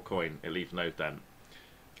bite a gold coin, it leaves no dent.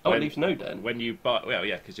 Oh, When- it leaves no dent. When you bite, well,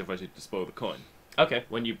 yeah, because you're supposed to spoil the coin. Okay.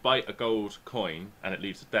 When you bite a gold coin and it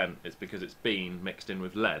leaves a dent, it's because it's been mixed in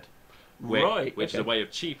with lead. Right. Which is okay. a way of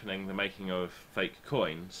cheapening the making of fake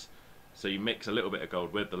coins. So you mix a little bit of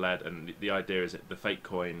gold with the lead, and the idea is that the fake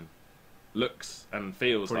coin looks and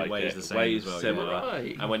feels Probably like weighs it the same weighs as well, yeah. similar.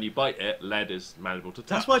 Right. And when you bite it, lead is malleable to touch.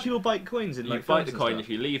 That's why people bite coins in You like bite films the and coin, stuff. if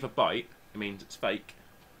you leave a bite, it means it's fake,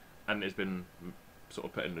 and it's been sort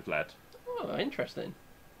of put in with lead. Oh, interesting.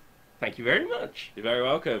 Thank you very much. You're very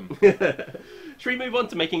welcome. Should we move on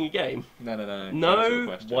to making a game? No. That's your No.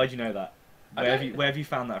 question. Why do you know that? I Where have don't- you Where have you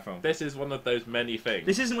found that from? This is one of those many things.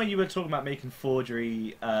 This isn't when you were talking about making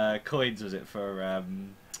forgery coins, was it? For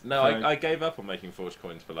No, So- I gave up on making forged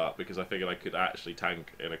coins for that because I figured I could actually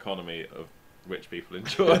tank an economy of which people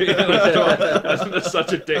enjoy. And I thought that's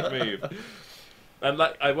such a dick move. And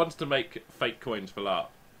like, I wanted to make fake coins for LARP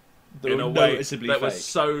They in were a way noticeably that was fake.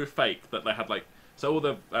 so fake that they had like, so all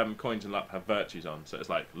the coins in LARP have virtues on, so it's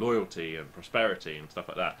like loyalty and prosperity and stuff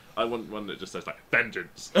like that. I want one that just says like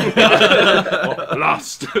vengeance or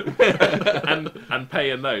lust and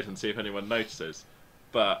pay a note and see if anyone notices.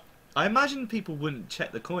 But I imagine people wouldn't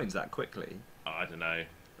check the coins that quickly. I don't know.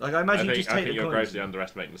 Like I imagine you just I take think the you're coins. grossly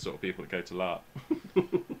underestimating the sort of people that go to LARP.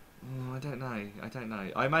 Oh, I don't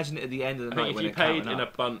know. I imagine it at the end of the I night think if when you it's paid counting in a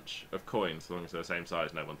up. bunch of coins, as long as they're the same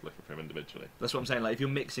size, no one's looking for them individually. That's what I'm saying. Like if you're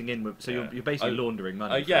mixing in with, so Yeah. you're basically I- laundering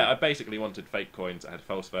money. Yeah, I basically wanted fake coins that had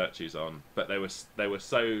false virtues on, but they were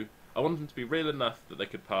so. I wanted them to be real enough that they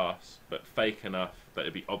could pass, but fake enough that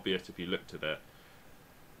it'd be obvious if you looked at it.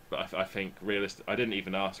 But I think realistic. I didn't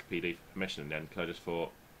even ask PD for permission in the end because I just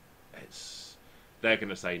thought they're going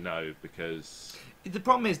to say no because The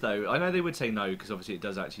problem is though, I know they would say no because obviously it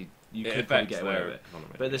does actually you it could probably affects get away their with it.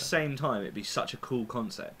 economy. But at the yeah. same time, it'd be such a cool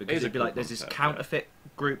concept because is a it'd be cool like there's this concept, counterfeit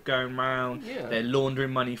group going around. Yeah. They're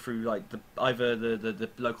laundering money through like either the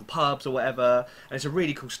local pubs or whatever, and it's a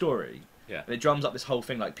really cool story. Yeah. And it drums up this whole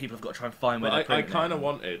thing like people have got to try and find where Well, they're I printing kind it. of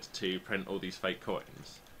wanted to print all these fake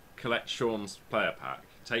coins, collect Sean's player pack,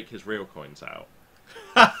 take his real coins out,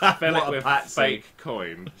 fill What it a with patsy. fake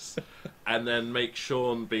coins, and then make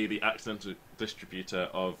Sean be the accidental distributor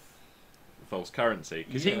of false currency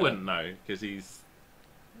because he Yeah. wouldn't know because he's.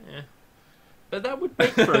 Yeah. But that would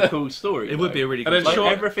make for a cool story. It would be a really cool And then Like story.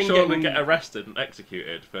 everything Sean would getting- get arrested and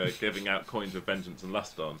executed for giving out coins with vengeance and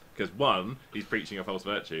lust on. Because one, he's preaching a false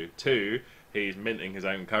virtue. Two, he's minting his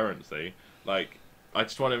own currency. Like, I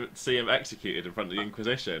just want to see him executed in front of the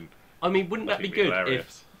Inquisition. I mean, wouldn't that be That'd good if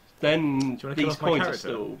hilarious. then Do you wanna kill these off my coins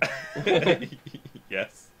are character? still...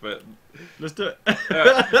 Yes, but Let's do it.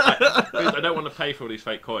 I don't want to pay for all these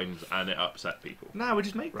fake coins and it upset people. No, we'll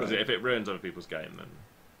just make Because them. if it ruins other people's game, then.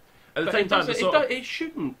 At the But same time, it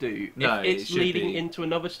shouldn't do. No, if it it's should leading be. into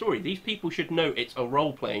another story. These people should know it's a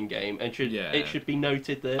role-playing game, and Yeah. it should be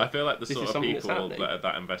noted that I feel like the this sort is of something that's people happening. that are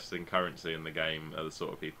that invested in currency in the game are the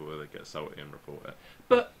sort of people that get salty and report it.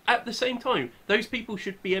 But at the same time, those people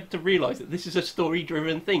should be able to realise that this is a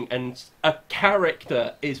story-driven thing, and a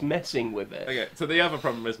character is messing with it. Okay, so the other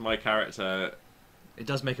problem is my character It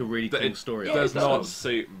does make a really But cool it story. Yeah, does it not does.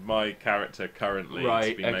 suit my character currently to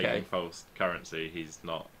Right, be okay. making false currency. He's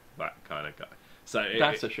not that kind of guy. So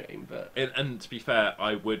That's a shame, but and to be fair,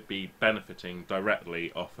 I would be benefiting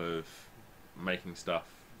directly off of making stuff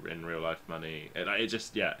in real life money. It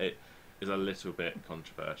just it is a little bit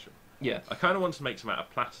controversial. yeah, I kind of want to make some out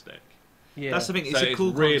of plastic. yeah. That's the thing. It's So a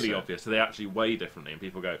cool really concept. obvious. So they actually weigh differently, and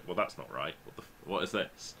people go, "Well, that's not right. What is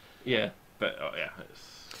this?" Yeah, But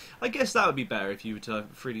it's, I guess that would be better if you were to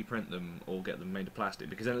 3D print them or get them made of plastic,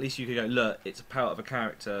 because then at least you could go, look, it's a part of a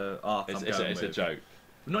character arc. it's, I'm it's, going it's with. a joke.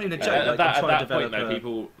 Not even a joke. At like, that, I'm trying at to that point, develop though, a-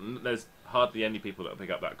 people there's hardly any people that will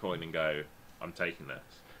pick up that coin and go, "I'm taking this."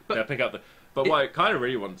 But They'll pick up the. But what I kind of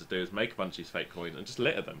really want to do is make a bunch of these fake coins and just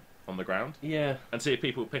litter them on the ground yeah, and see if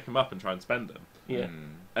people pick them up and try and spend them, yeah.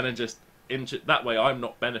 and then just that way I'm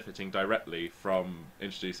not benefiting directly from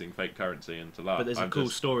introducing fake currency into life. But there's a cool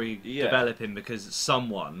story Yeah. developing because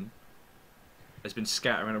someone has been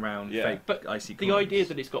scattering around Yeah. fake But icy The coins. idea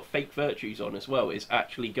that it's got fake virtues on as well is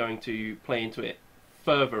actually going to play into it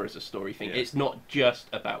further as a story thing. Yeah. It's not just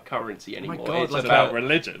about currency anymore. God, it's like It's about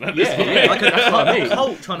religion. at this Yeah, point. yeah. like That's what I a mean.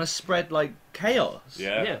 cult trying to spread like chaos.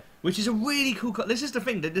 yeah. Which is a really cool. This is the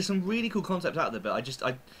thing. There's some really cool concepts out there, but I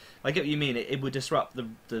get what you mean. It would disrupt the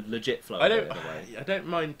legit flow. I of don't. it in a way. I don't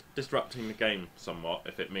mind disrupting the game somewhat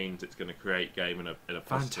if it means it's going to create game in a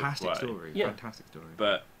positive Fantastic way. story. Yeah. Fantastic story.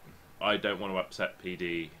 But I don't want to upset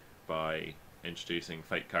PD by introducing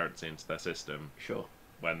fake currency into their system Sure.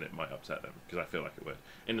 when it might upset them, because I feel like it would.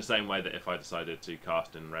 In the same way that if I decided to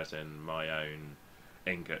cast in resin my own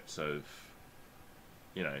ingots of,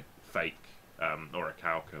 fake or a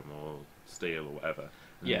calcum or steel or whatever,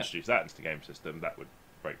 and Yeah. introduce that into the game system, that would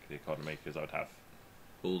break the economy because I'd have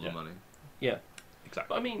All the Yeah. money. Yeah.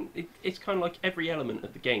 exactly. But I mean, it's kind of like every element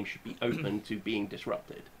of the game should be open to being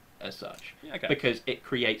disrupted as such. Yeah, okay. Because it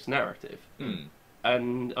creates narrative.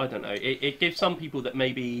 And I don't know, it gives some people that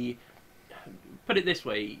maybe, put it this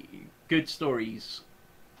way, good stories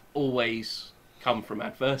always come from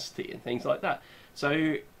adversity and things like that.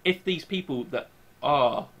 So if these people that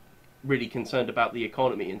are really concerned about the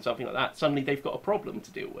economy and something like that, suddenly they've got a problem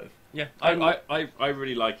to deal with. Yeah, And- I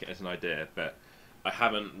really like it as an idea, but I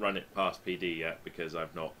haven't run it past PD yet because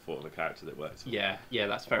I've not thought of a character that works. Yeah,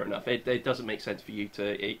 that's fair enough. It doesn't make sense for you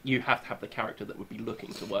to. You have to have the character that would be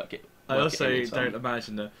looking to work it. I work also it in some- don't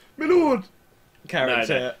imagine the Milord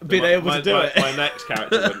character No. being able to do it. My next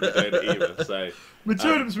character wouldn't be doing it either. So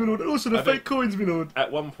Maternums, Milord, and also the I think- fake coins, Milord.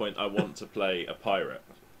 at one point, I want to play a pirate,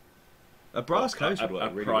 A brass coach would a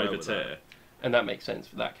work really well with privateer, and that makes sense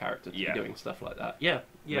for that character to Yeah. be doing stuff like that. Yeah,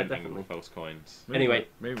 minting definitely. false coins. that. Anyway,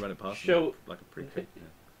 maybe run it past shall- me, like a pre-kit.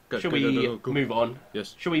 Go, Shall go, we go, go, go. move on?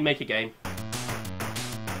 Yes. Shall we make a game?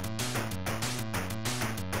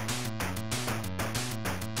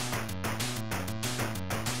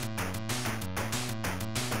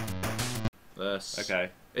 Yes. Okay.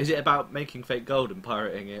 Is it about making fake gold and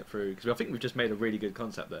pirating it through? Because I think we've just made a really good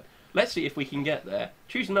concept there. Let's see if we can get there.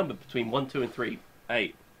 Choose a number between 1, 2, and 3.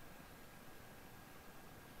 8.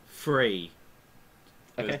 3.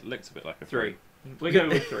 Okay. It looks a bit like a 3. We're going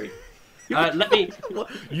with 3. Let me.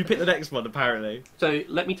 You pick the next one, apparently. So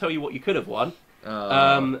let me tell you what you could have won.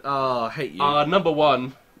 I hate you. Our number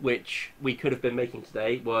 1, which we could have been making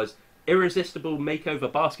today, was Irresistible Makeover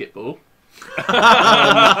Basketball.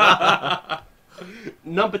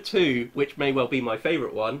 Number 2, which may well be my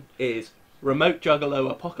favourite one, is Remote Juggalo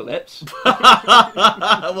Apocalypse.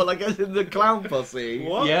 Well, I guess in the clown posse.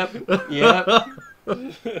 What? Yep.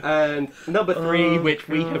 And number 3, which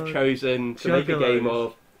we have chosen to make a game Juggalos.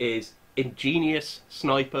 of, is Ingenious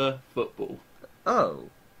Sniper Football. Oh.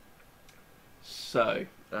 So,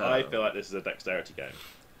 I feel like this is a dexterity game,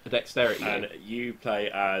 a dexterity game. and you play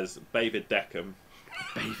as David Beckham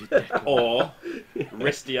David Beckham. or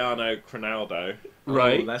Cristiano Ronaldo.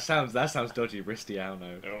 Right. Oh, that sounds dodgy,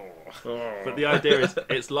 Cristiano. But the idea is,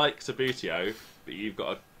 it's like Sabutio, but you've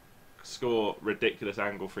got to score ridiculous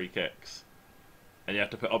angle free kicks, and you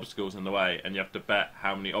have to put obstacles in the way, and you have to bet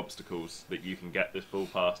how many obstacles that you can get this ball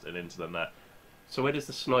past and into the net. So where does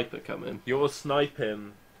the sniper come in? You're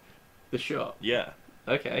sniping, The shot. yeah.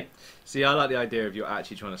 Okay. See, I like the idea of you're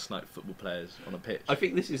actually trying to snipe football players on a pitch. I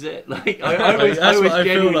think this is it. Like I was That's what I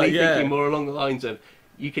feel genuinely like, yeah. thinking more along the lines of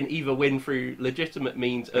you can either win through legitimate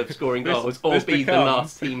means of scoring goals or This be the becomes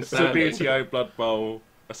last team standing. Sabutio Blood Bowl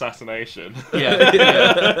assassination.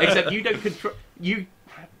 Yeah. Except you don't control. You.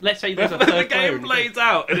 Let's say there's a The third player game in the plays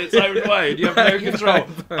out in its own way, and you have no control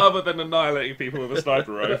other than annihilating people with a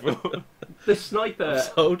sniper rifle. The sniper.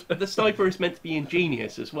 Sold. The sniper is meant to be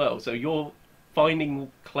ingenious as well. So you're finding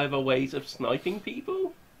clever ways of sniping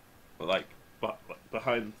people. Like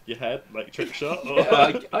behind your head, like trick shot. Or...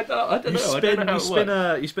 I don't You know. I don't spin, know how you it spin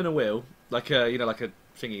works. you spin a wheel, like a like a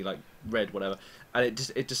thingy, like red, whatever, and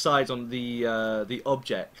it decides on the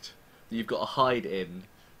object that you've got to hide in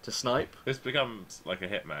to snipe. This becomes like a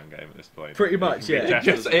Hitman game at this point. Pretty much, You can be yeah.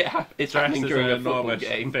 dressed It's dressed happening as during an a football enormous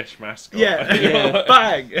game. fish mascot. Yeah,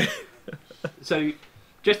 bang. So,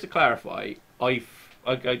 just to clarify, I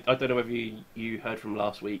don't know whether you heard from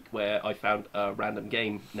last week where I found a random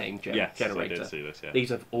game name Yes, generator. I did see this. Yeah, These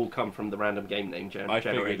have all come from the random game name I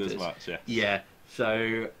generators. figured as much. Yeah. Yeah.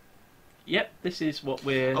 So, yep, this is what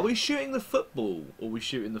we're. Are we shooting the football or are we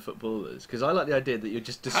shooting the footballers? Because I like the idea that you're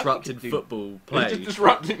just How disrupting could you- football It's play just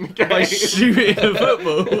disrupting the game. by shooting the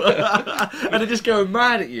football, and they're just going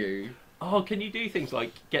mad at you. Oh, can you do things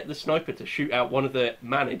like get the sniper to shoot out one of the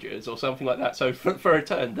managers or something like that? So for a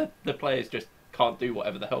turn, the players just can't do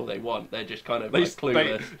whatever the hell they want. They're just kind of like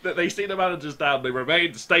clueless. They see the managers down, they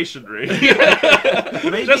remain stationary.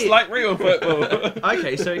 Maybe Just like real football.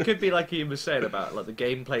 Okay, so it could be like Ian was saying about like the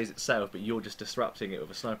game plays itself, but you're just disrupting it with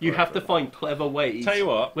a sniper. You have to rifle. find clever ways. Tell you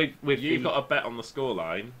what, with you've got a bet on the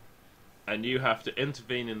scoreline, and you have to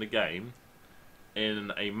intervene in the game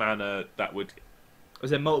in a manner that would... Is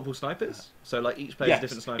there multiple snipers? So like each player is a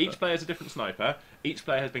different sniper? Each player is a different sniper. Each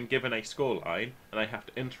player has been given a scoreline, and they have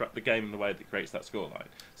to interrupt the game in the way that creates that scoreline.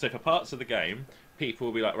 So for parts of the game, people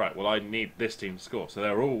will be like, right, well, I need this team to score. So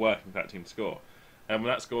they're all working for that team to score. And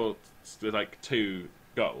when that scores like 2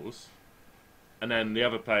 goals, and then the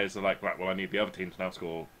other players are like, right, well, I need the other team to now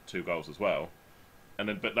score 2 goals as well. And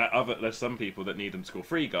then, but there's some people that need them to score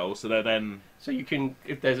 3 goals, so they're then... So you can,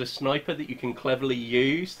 if there's a sniper that you can cleverly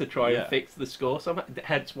use to try and fix the score somehow,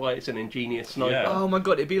 hence why it's an ingenious sniper. Yeah. Oh my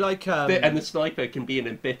god, it'd be like... And the sniper can be an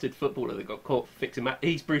embittered footballer that got caught fixing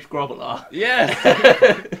he's Bruce Grobbelaar. Yeah!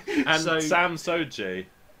 And So- Sam Soji.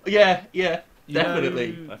 Yeah, You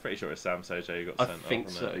definitely. know- I'm pretty sure it's Sam Soji who got I sent off. think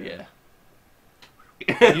wasn't so, it?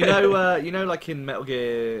 yeah. you know, like in Metal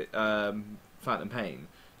Gear Phantom Pain,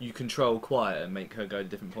 you control Quiet and make her go to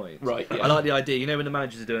different points. Right, yeah. I like the idea. You know when the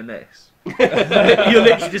managers are doing this, you're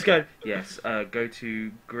literally just going, yes, go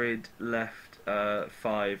to grid left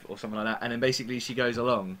 5 or something like that, and then basically she goes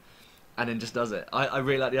along, and then just does it. I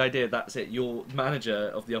really like the idea. That's it. You're manager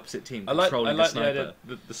of the opposite team I like controlling the the sniper.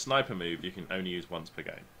 idea the sniper move you can only use once per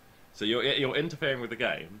game. So you're interfering with the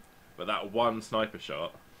game, but that one sniper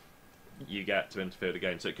shot you get to interfere with the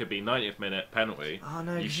game. So it could be 90th minute penalty. Oh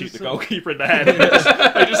no! You 'cause shoot it's the so- goalkeeper in the head and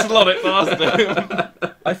they just slot it past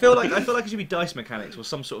him. I feel like it should be dice mechanics or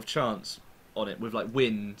some sort of chance on it with like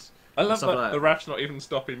wind. I love Stuff that like that. the ref's not even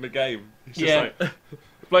stopping the game. He's just Yeah. like,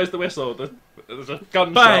 blows the whistle, there's a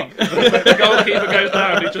gunshot, Bang! the goalkeeper goes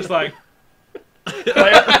down, he's just like,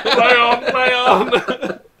 play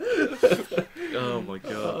on. Oh my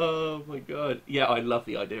god! Oh my god. Yeah, I love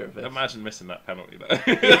the idea of it. Imagine missing that penalty though.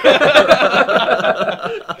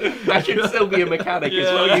 That should still be a mechanic as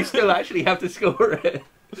well. Yeah. You still actually have to score it.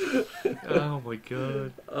 Oh my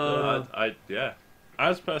god! Yeah.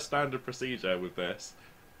 As per standard procedure with this,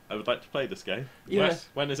 I would like to play this game. Yeah.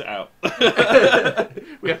 When is it out?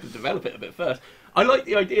 We have to develop it a bit first. I like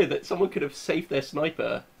the idea that someone could have saved their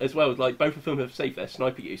sniper as well. Like both of them have saved their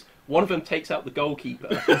sniper use. One of them takes out the goalkeeper,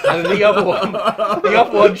 and the other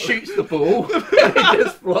one shoots the ball. And it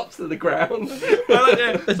just flops to the ground.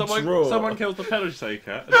 Someone kills the penalty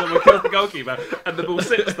taker, and someone kills the goalkeeper, and the ball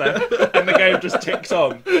sits there, and the game just ticks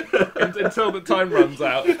on until the time runs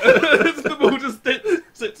out. The ball just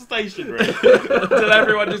sits stationary until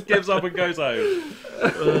everyone just gives up and goes home.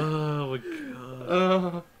 Oh my god!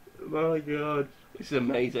 Oh my god. This is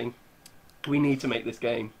amazing. We need to make this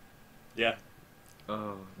game. Yeah.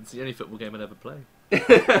 Oh, it's the only football game I'd ever play.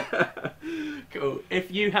 Cool.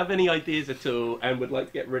 If you have any ideas at all and would like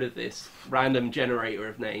to get rid of this random generator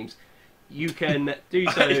of names, you can do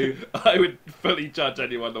so. I would fully judge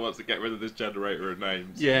anyone that wants to get rid of this generator of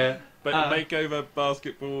names. Yeah. But makeover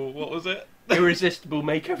basketball, what was it? Irresistible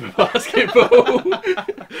makeover basketball.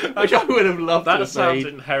 Which I would have loved to That have sounds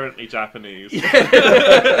made. inherently Japanese.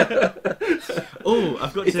 Oh,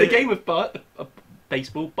 I've got It's to. the game of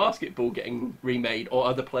baseball, basketball getting remade, or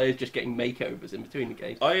other players just getting makeovers in between the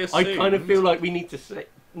games. I kind of feel like we need to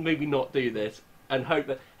maybe not do this and hope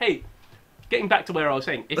that, hey, getting back to where I was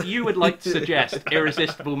saying, if you would like to suggest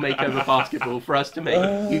irresistible makeover basketball for us to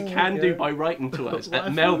make, you can do by writing to us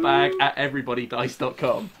at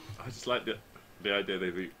mailbag@everybodydice.com. I just like the idea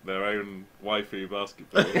they do their own waifu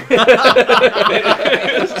basketball.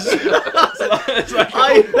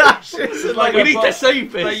 We need to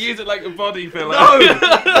save this. They use it like a body filler.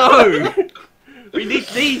 No! We need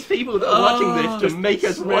these people that are watching this to make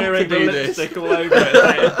us want to Smearing the do this. lipstick all over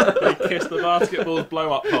it. They kiss the basketball's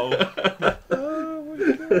blow-up hole.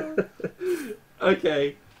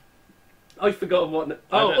 Okay. I've forgotten what...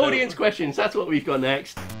 I don't know. Audience questions. That's what we've got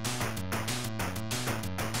next.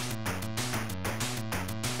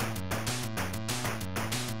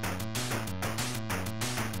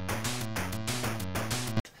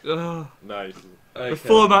 Oh, Nice. the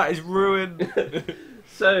format is ruined.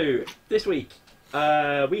 So, this week,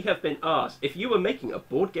 we have been asked, if you were making a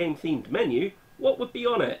board game themed menu, what would be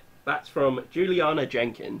on it? That's from Juliana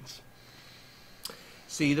Jenkins.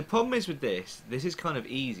 See, the problem is with this is kind of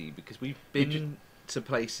easy because we've been to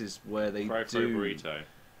places where they Cry for a do burrito.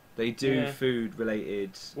 Yeah. food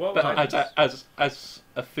related. What But was as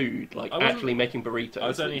a food, like I wasn't- actually making burritos. I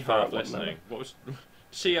was that only you throw half at one another. listening. What was?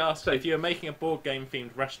 She asked if you're making a board game themed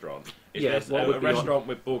restaurant. Is Yeah, this what a would be on? restaurant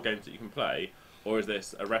with board games that you can play, or is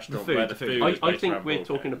this a restaurant food, where the the food. food? is I based think around we're board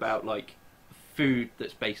talking games? about like food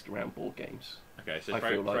that's based around board games. Okay, so I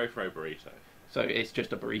feel like- throw burrito. So it's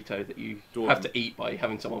just a burrito that you Dwarven- have to eat by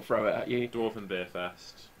having someone throw it at you. Dwarven Beer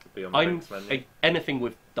Fest would be on the I'm drinks menu. anything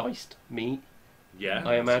with diced meat. Yeah,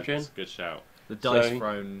 I imagine. That's a good shout. The dice So-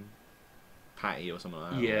 thrown patty or something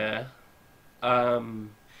like that. Yeah.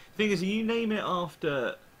 Thing is, you name it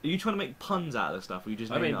after. Are you trying to make puns out of the stuff, or you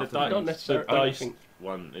just I name mean, it the after Not dice, necessarily- the I don't dice think-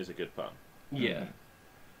 one is a good pun. Yeah.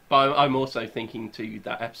 But I'm also thinking to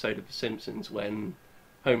that episode of The Simpsons when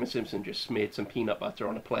Homer Simpson just smeared some peanut butter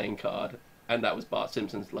on a playing card, and that was Bart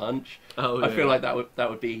Simpson's lunch. Oh, I yeah. feel like that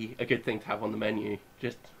would be a good thing to have on the menu.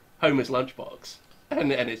 Just Homer's lunchbox,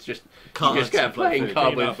 and it's just Cards you just get a of, like, playing food.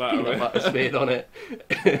 card Peanut with butter. peanut butter smeared on it.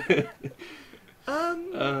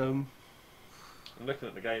 I'm looking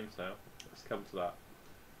at the games now. Let's come to that.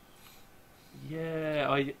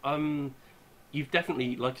 Yeah, you've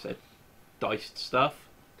definitely, like I said, diced stuff.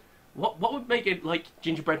 What would make it like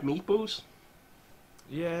gingerbread meatballs?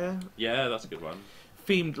 Yeah. Yeah, that's a good one.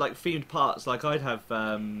 Themed parts. Like I'd have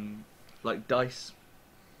like dice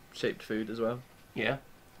shaped food as well. Yeah.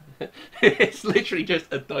 It's literally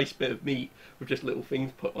just a diced bit of meat with just little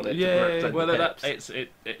things put on it. Yeah, to represent Well, the that peps.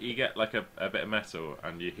 you get like a bit of metal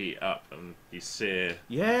and you heat up and you sear.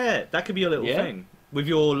 Yeah, that could be a little Yeah. thing with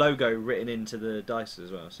your logo written into the dice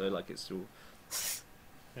as well. So like it's all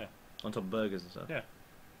on top of burgers and stuff. Yeah.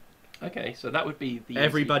 Okay, so that would be the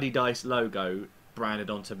Everybody Dice logo branded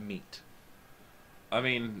onto meat. I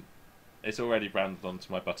mean, it's already branded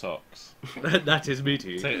onto my buttocks, That is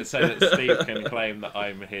meaty. so that Steve can claim that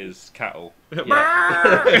I'm his cattle.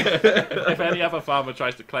 Yeah. If any other farmer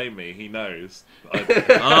tries to claim me, he knows.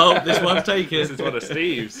 Oh, this one's taken. This is one of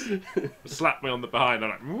Steve's. Slap me on the behind. I'm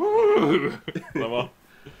like, woo! I'm off.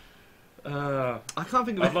 I can't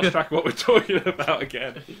think of I've lost track of what we're talking about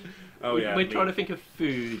again. Oh yeah, We're trying to think of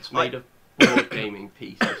foods made of board gaming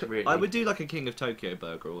pieces, really. I would do like a King of Tokyo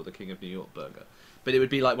burger or the King of New York burger, but it would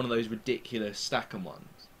be like one of those ridiculous stack-em ones.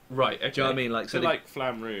 Right, okay. Do you know what I mean? Like, So they- like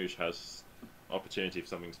Flamme Rouge has opportunity for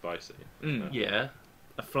something spicy. Yeah.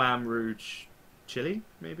 a flamme rouge chili,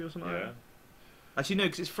 maybe, or something like Yeah. that. Actually, no,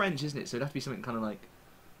 because it's French, isn't it? So it'd have to be something kind of like...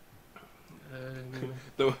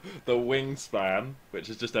 The wingspan, which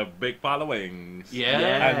is just a big pile of wings. Yeah.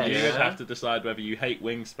 And you yeah. would have to decide whether you hate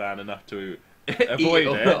wingspan enough to Eat avoid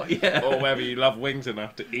or it, not, yeah. or whether you love wings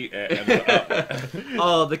enough to eat it and put up.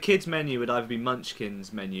 Oh, the kids' menu would either be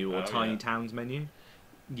Munchkin's menu or Oh, Tiny yeah. Towns menu.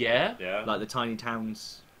 Yeah. Yeah. Like the Tiny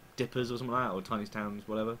Towns dippers or something like that, or Tiny Towns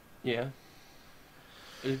whatever. Yeah.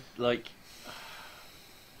 Like,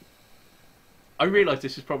 I realise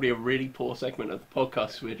this is probably a really poor segment of the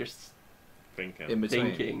podcast. We're just Thinking. In between.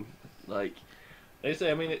 thinking, like,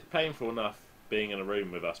 I mean, it's painful enough being in a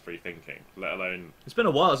room with us three thinking, let alone... It's been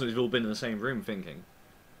a while since we've all been in the same room thinking.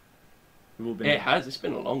 We've all been... it has. It's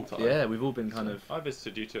been a long time. Yeah, we've all been kind of... I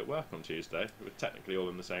visited you two at work on Tuesday. We were technically all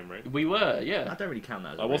in the same room. We were, I yeah. don't really count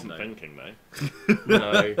that as a I room, wasn't though. thinking, though.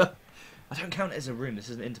 No. I don't count it as a room. This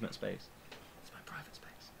is an intimate space. It's my private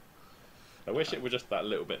space. I wish it were just that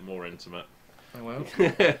little bit more intimate. Oh well.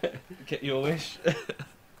 Get your wish.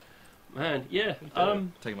 Man, yeah.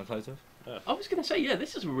 Taking my clothes off. I was going to say, yeah,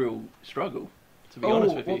 this is a real struggle, to be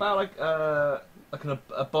honest with you. what about like an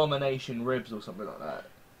abomination ribs or something like that?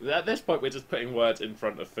 At this point, we're just putting words in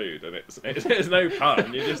front of food, and it's no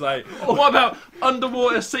pun. You're just like, oh, what about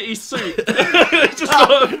underwater city soup? It's just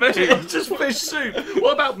not a thing. It's just fish soup.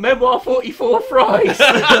 What about Memoir 44 fries?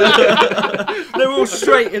 They're all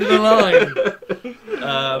straight in the line.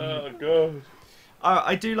 Oh god.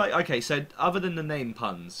 I do like. Okay, so other than the name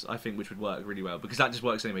puns, I think which would work really well because that just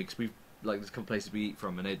works anyway. Because we've like there's a couple places we eat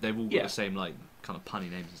from, and they've all got Yeah. the same like kind of punny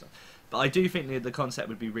names and stuff. But I do think the concept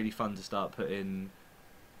would be really fun to start putting,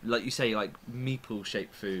 like you say, like meeple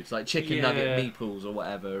shaped foods, like chicken Yeah. nugget meeples or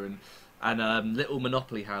whatever, and little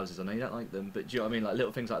Monopoly houses. I know you don't like them, but do you know what I mean? Like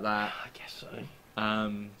little things like that. I guess so.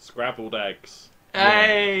 Scrabbled eggs.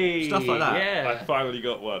 Hey! Stuff like that. I Yeah. finally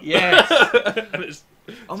got one. Yes. And it's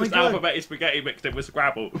Oh my just god! alphabetic spaghetti mixed in with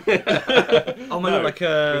Scrabble. Oh my god! with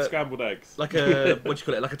Like scrambled eggs. a what do you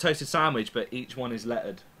call it? Like a toasted sandwich, but each one is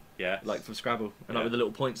lettered. Yeah. Like from Scrabble, and Yeah. like with the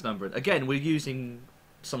little points number. Again, we're using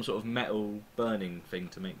some sort of metal burning thing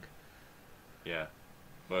to make. Yeah.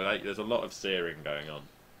 Well, like, there's a lot of searing going on.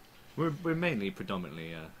 We're mainly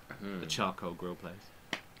predominantly a charcoal grill place.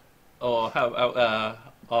 Or how about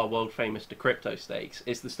our world famous decrypto steaks?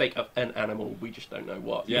 It's the steak of an animal, we just don't know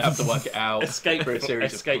what. You Yes. have to work it out Escape, for a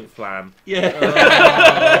series escape of flam. Yeah.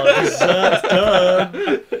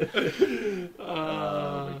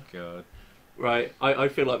 Oh my god! Right, I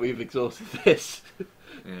feel like we've exhausted this.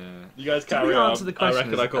 Yeah. You guys Did we carry on. answer the I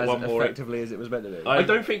question reckon I got as one more. effectively as it was meant to be? I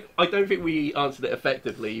don't think we answered it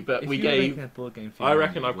effectively, but If we you were gave. making a board game I theme,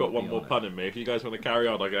 reckon I've what got would one be more on it? pun in me. If you guys want to carry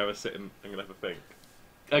on, I'm going to have a sit and I'm going to have a think.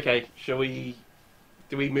 Okay, shall we?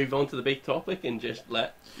 Do we move on to the big topic and just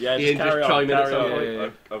let Yeah, Ian just carry just chime on. in at Carry some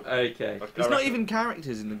on. point? Okay. There's not even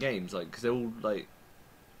characters in the games, like, because they're all like.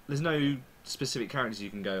 There's no specific characters you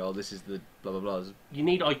can go. Oh, this is the blah blah blahs. You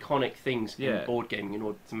need iconic things Yeah. in board gaming in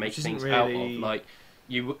order to make Which isn't things out really- of. Like,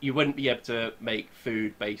 you wouldn't be able to make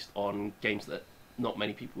food based on games that not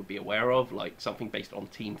many people would be aware of, like something based on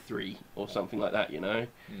Team 3 or something like that, you know,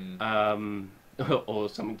 or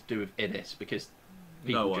something to do with Innis, because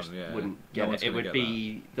people No one, just yeah. wouldn't No get one's it. It gonna would get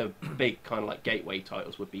be the big kind of like gateway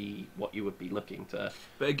titles would be what you would be looking to.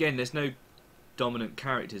 But again, there's no dominant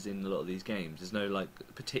characters in a lot of these games. There's no like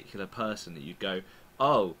particular person that you'd go,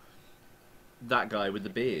 oh, that guy with the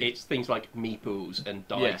beard. It's things like meeples and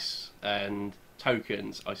dice and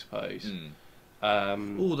tokens, I suppose.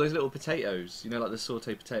 Oh, those little potatoes. You know, like the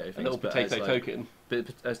sauteed potato things. A little but potato as, like, token.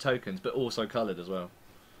 as tokens, but also coloured as well.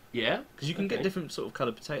 Yeah. Because you can Okay. get different sort of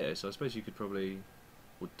coloured potatoes, so I suppose you could probably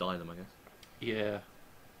would dye them, I guess. Yeah.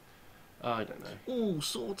 I don't know. Oh,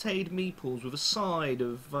 sauteed meatballs with a side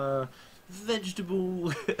of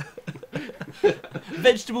vegetable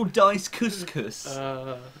vegetable dice couscous.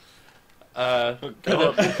 God.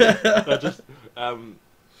 I just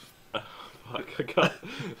I got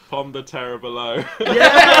Pom the Terror Below.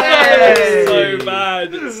 Yay! So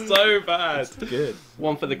bad. It's so bad. Good.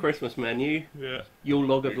 One for the Christmas menu. Yeah. Your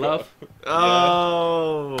Log of Love.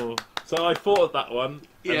 Oh. So I thought of that one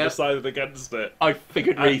and Yeah. decided against it. I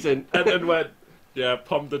figured reason. And then went, yeah,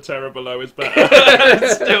 Pom the Terror Below is better.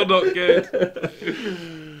 It's still not good.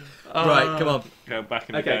 Right, come on. Going back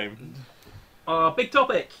in the Okay. game. Big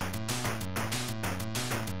topic.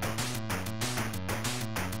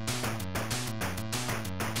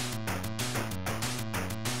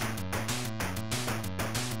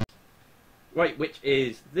 Right, which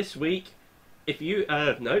is this week. If you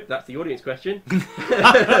no, that's the audience question.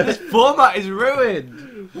 This format is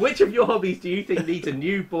ruined. Which of your hobbies do you think needs a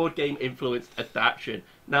new board game influenced adaptation?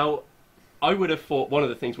 Now, I would have thought one of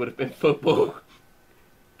the things would have been football.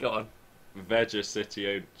 Go on. Vega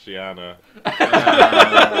City Oceana.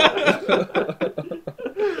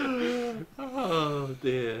 Oh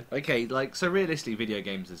dear. Okay, like, so realistically, video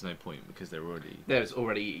games, there's no point because they're already... There's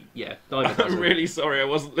already Diamond I'm Puzzle. really sorry I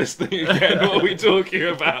wasn't listening again. What are we talking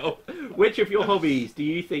about? Which of your hobbies do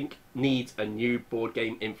you think needs a new board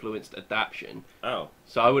game influenced adaptation? Oh.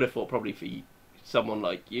 So I would have thought probably for someone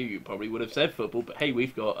like you probably would have said football, but hey,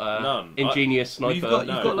 we've got None. Ingenious Well, Sniper.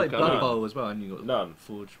 you've got like coming. Blood Bowl as well, and you've got None.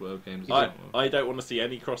 Forge World Games as I well. I don't want to see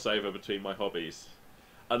any crossover between my hobbies.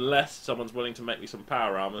 Unless someone's willing to make me some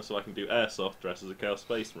power armor so I can do airsoft dress as a Chaos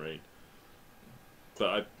Space Marine. But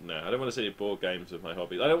I don't want to see board games with my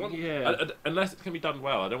hobbies. I don't want... Yeah. Unless it can be done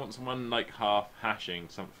well. I don't want someone like half hashing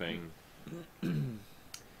something.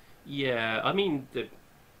 Yeah, I mean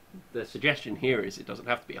the suggestion here is it doesn't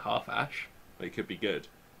have to be a half ash. It could be good.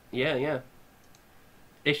 Yeah.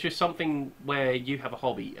 It's just something where you have a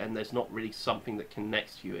hobby and there's not really something that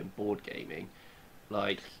connects to you in board gaming.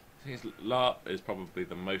 Like, I think LARP is probably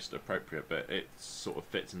the most appropriate, but it sort of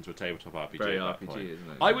fits into a tabletop RPG Very at that RPG, point. isn't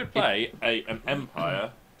it? I would play an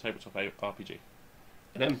Empire tabletop RPG.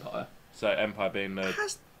 an Empire. So Empire being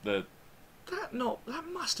Has the that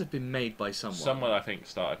must have been made by someone. someone I think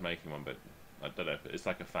started making one, but I don't know. It's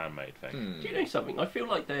like a fan made thing. Do you know something? I feel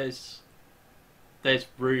like there's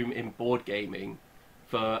room in board gaming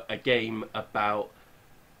for a game about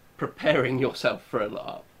preparing yourself for a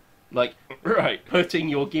LARP. Like, Right. putting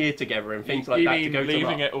your gear together and things like you that to mean go to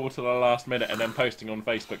leaving LARP. it all to the last minute and then posting on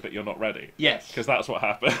Facebook that you're not ready? Yes. Because that's what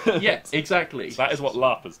happens. Yeah, exactly. That is what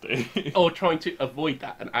LARPers do. Or trying to avoid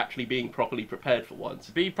that and actually being properly prepared for once.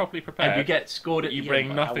 Be properly prepared. And you get scored at You the bring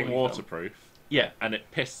end by how nothing well you've done. waterproof, Yeah. and it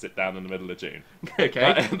pisses it down in the middle of June.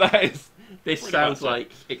 Okay. That is... This pretty sounds much it.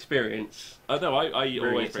 like experience. No, I Ruining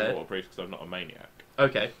always its bring head. waterproof because I'm not a maniac.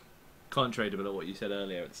 Okay. Contrary to what you said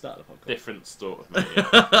earlier at the start of the podcast. Different sort of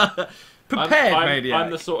maniac. Prepared I'm maniac.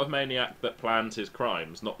 I'm the sort of maniac that plans his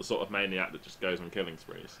crimes, not the sort of maniac that just goes on killing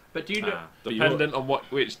sprees. But do you know... But Dependent on what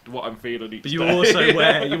I'm feeling each But you day. also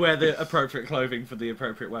wear the appropriate clothing for the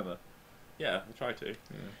appropriate weather. Yeah, I try to.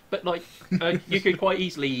 But, like, you could quite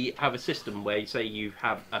easily have a system where, say, you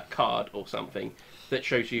have a card or something that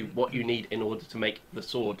shows you what you need in order to make the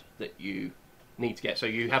sword that you need to get. So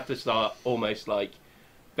you have to start almost, like,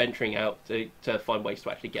 venturing out to find ways to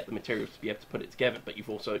actually get the materials to be able to put it together. But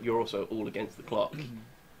you're also all against the clock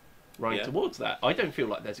running Yeah. towards that. I don't feel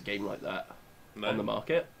like there's a game like that No. on the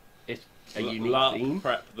market. it's a unique LARP theme.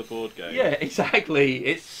 Prep the board game. Yeah, exactly.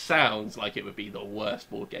 It sounds like it would be the worst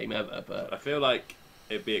board game ever, but I feel like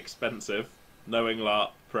it'd be expensive, knowing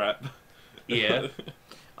LARP Prep. yeah.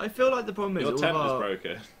 I feel like the problem is Your all tent of is our...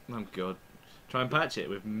 broken. Oh god, try and patch it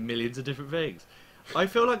with millions of different things. I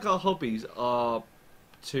feel like our hobbies are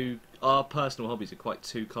our personal hobbies are quite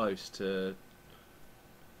too close to.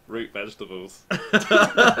 Root vegetables.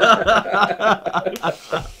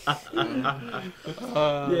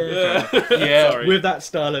 Yeah. Sorry. With that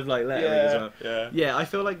style of like lettering as well. Yeah. Yeah, I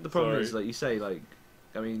feel like the problem Sorry. is, like you say, like,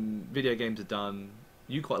 I mean, video games are done.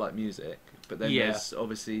 You quite like music, but then Yeah.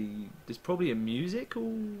 there's probably a musical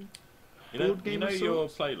You know, board game of your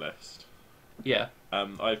sorts? playlist. Yeah.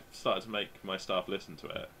 I've started to make my staff listen to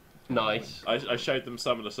it. Nice. I showed them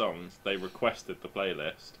some of the songs. They requested the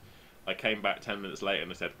playlist. I came back 10 minutes later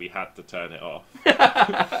and I said we had to turn it off.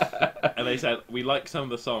 And they said we like some of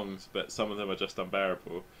the songs, but some of them are just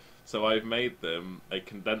unbearable. So I've made them a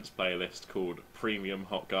condensed playlist called Premium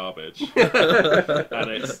Hot Garbage, and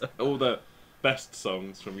it's all the best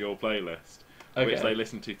songs from your playlist, which they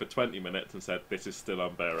listened to for 20 minutes and said this is still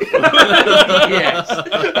unbearable. Yes.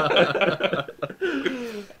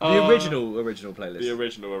 The original playlist. The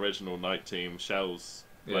original Night Team Shells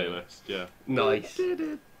playlist. Yeah. Nice.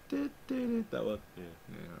 That one.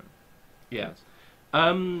 Yeah.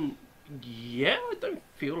 Yeah, I don't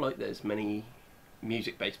feel like there's many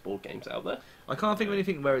music-based board games out there. I can't think of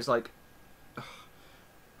anything where it's like,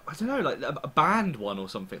 I don't know, like a band one or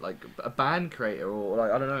something, like a band creator or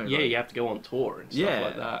like I don't know. Yeah, like, you have to go on tour and stuff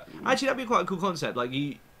like that. Actually, that'd be quite a cool concept. Like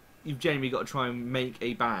you've genuinely got to try and make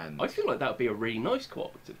a band. I feel like that would be a really nice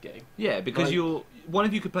cooperative game. Yeah, because Like- one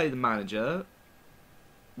of you could play the manager.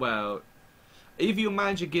 Well, if your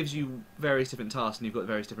manager gives you various different tasks and you've got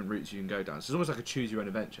various different routes you can go down, so it's almost like a choose your own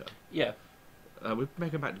adventure. Yeah, We're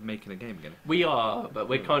going back to making a game again. we are, but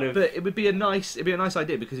we're kind of... But it'd be a nice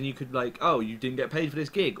idea because then you could like, oh, you didn't get paid for this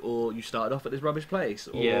gig, or you started off at this rubbish place,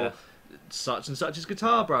 or Yeah. such and such's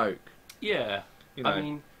guitar broke. Yeah. You know. I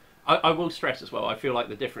mean, I will stress as well, I feel like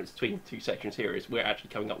the difference between the two sections here is we're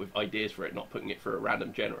actually coming up with ideas for it, not putting it through a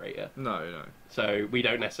random generator. No. So we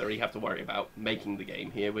don't necessarily have to worry about making the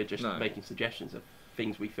game here, we're just No. making suggestions of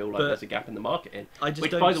things we feel like But there's a gap in the market in. I just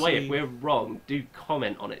Which, don't by the way, see- if we're wrong, do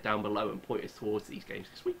comment on it down below and point us towards these games,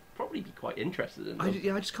 because we'd probably be quite interested in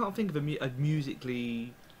them. I just can't think of a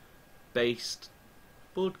musically based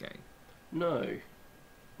board game. No,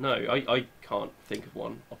 I can't think of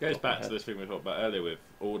one. Off the Goes top of my back to head. this thing we talked about earlier with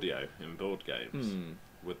audio in board games. Hmm.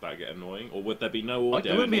 Would that get annoying, or would there be no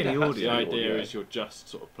audio? There wouldn't be any there has The to audio. be idea audio. is you're just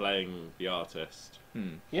sort of playing the artist.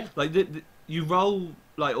 Yeah. Like you roll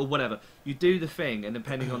like or whatever. You do the thing, and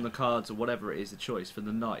depending on the cards or whatever it is, the choice for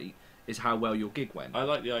the night is how well your gig went. I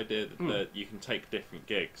like the idea that you can take different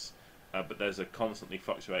gigs, but there's a constantly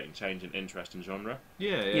fluctuating change in interest and genre.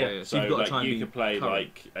 Yeah. So you've got to like try and you be could play current.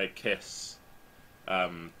 like a Kiss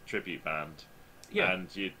tribute band, Yeah. and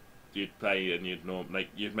you'd play and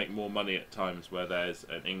you'd make more money at times where there's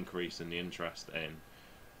an increase in the interest in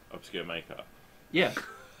obscure makeup. Yeah.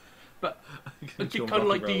 But John kind of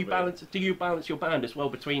like, Rock do and you roll, balance your band as well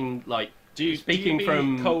between like Do you speaking be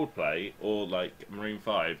from Coldplay or like Maroon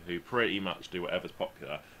 5, who pretty much do whatever's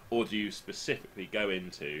popular, or do you specifically go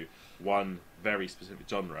into one very specific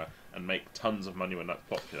genre and make tons of money when that's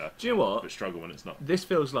popular, Do you know what? but struggle when it's not? This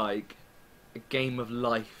feels like a game of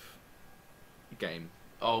life game.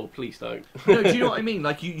 Oh, please don't. No, do you know what I mean?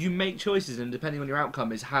 Like you make choices, and depending on your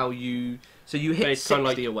outcome is how you. So you But hit it's 60 kinda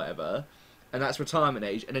like- or whatever, and that's retirement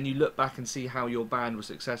age, and then you look back and see how your band was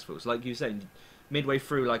successful. So like you were saying, midway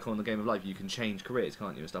through, like on the Game of Life, you can change careers,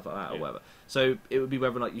 can't you, and stuff like that, or Yeah. whatever. So it would be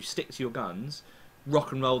whether like you stick to your guns,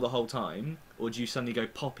 rock and roll the whole time, or do you suddenly go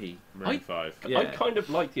poppy? Maroon I- 5. Yeah. I kind of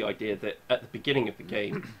like the idea that at the beginning of the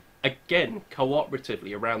game, again,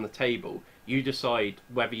 cooperatively around the table, you decide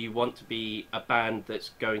whether you want to be a band that's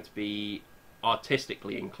going to be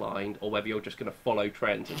artistically inclined, or whether you're just going to follow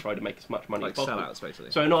trends and try to make as much money Like as possible. sellouts,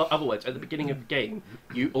 basically. So in other words, at the beginning of the game,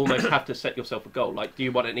 you almost have to set yourself a goal. Like, do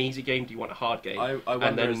you want an easy game? Do you want a hard game? I And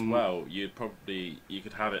wonder as then- well. You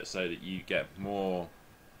could have it so that you get more.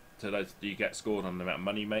 So you get scored on the amount of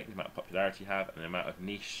money you make, the amount of popularity you have, and the amount of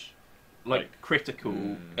niche. like critical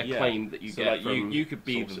Yeah. acclaim that you So get like from you could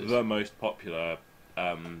be sources. the most popular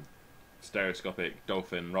stereoscopic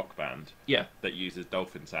dolphin rock band Yeah. that uses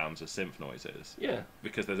dolphin sounds as synth noises, Yeah.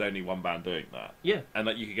 because there's only one band doing that. Yeah. And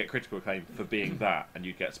like you could get critical acclaim for being that, and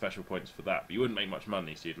you'd get special points for that, but you wouldn't make much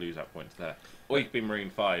money, so you'd lose out points there. Or you could be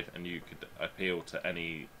Marine 5, and you could appeal to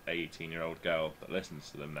any 18-year-old girl that listens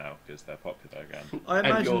to them now because they're popular again. I And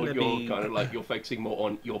imagine you're there'd be... kind of like you're focusing more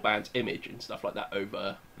on your band's image and stuff like that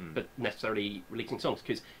over, but necessarily releasing songs.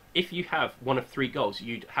 Because if you have one of 3 goals,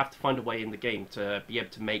 you'd have to find a way in the game to be able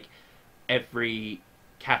to make every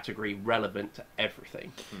category relevant to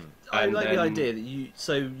everything. I And like then- the idea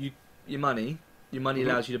that your money Mhm.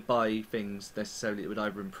 allows you to buy things necessarily that would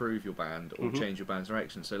either improve your band or Mhm. change your band's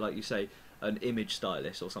direction. So, like you say, an image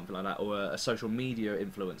stylist or something like that, or a social media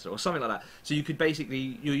influencer or something like that. So you could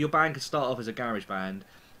basically your band could start off as a garage band,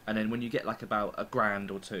 and then when you get like about $1,000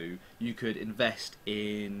 or $2,000, you could invest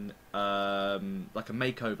in like a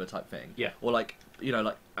makeover type thing. Yeah. Or like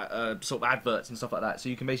sort of adverts and stuff like that. So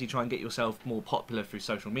you can basically try and get yourself more popular through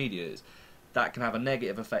social medias. That can have a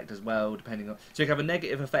negative effect as well, depending on. So you can have a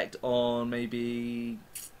negative effect on maybe,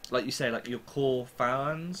 like you say, like your core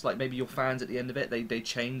fans. Like maybe your fans at the end of it, they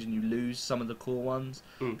change and you lose some of the core ones,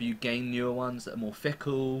 but you gain newer ones that are more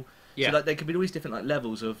fickle. Yeah. So like there could be all these different like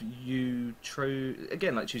levels of you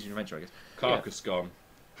again, like choosing your adventure, I guess. Carcass gone.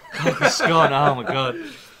 Carcass gone. Oh my god.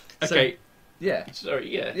 Okay. Yeah.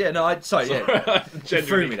 Sorry. Yeah. Yeah. No. Sorry. Yeah. Genuinely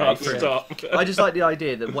Threw me can't there, stop. I just like the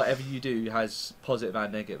idea that whatever you do has positive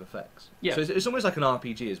and negative effects. Yeah. So it's almost like an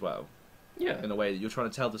RPG as well, Yeah. in a way that you're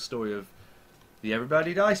trying to tell the story of the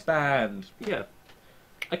Everybody Dice Band. Yeah.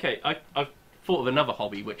 Okay, I've thought of another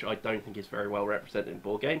hobby which I don't think is very well represented in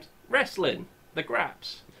board games. Wrestling. The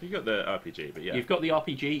Graps. You got the RPG, but yeah. You've got the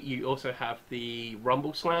RPG, you also have the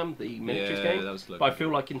Rumble Slam, the miniatures Yeah, game. that was But I feel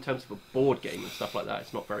like in terms of a board game and stuff like that,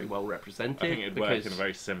 it's not very well represented. I think it'd work because, in a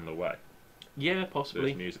very similar way. Yeah, This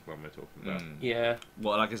possibly. music one we're talking about. Yeah.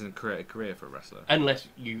 What, like as in create a career for a wrestler? Unless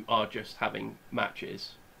you are just having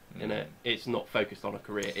matches in it. It's not focused on a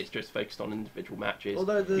career, it's just focused on individual matches.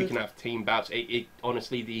 Although you can have team bouts. It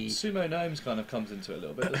honestly, the... Sumo Gnomes kind of comes into it a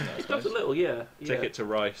little bit, doesn't it? I It does a suppose? little, yeah. Ticket to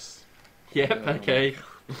Rice. Yep, okay.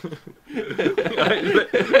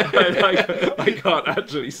 I can't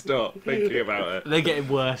actually stop thinking about it. They're getting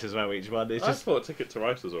worse as well, each one. It's I just, thought Ticket to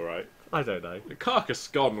Rice was alright. I don't know. Carcass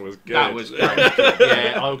gone was good. That was great.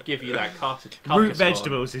 Yeah, I'll give you that. Root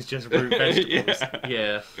vegetables is just root vegetables.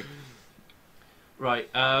 Yeah. Right,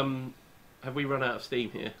 have we run out of steam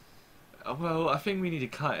here? Well, I think we need to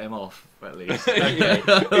cut him off, at least. Okay.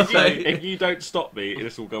 If you don't stop me,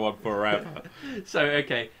 this will go on forever. So,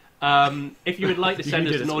 okay. If you would like to send You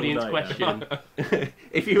us did an this all audience night, question,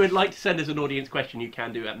 if you would like to send us an audience question, you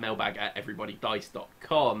can do at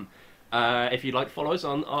mailbag@everybodydice.com. If you'd like to follow us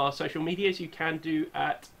on our social medias, you can do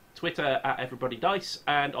at Twitter @everybodydice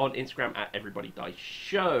and on Instagram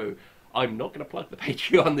 @everybodydiceshow. I'm not going to plug the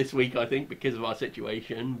Patreon this week, I think, because of our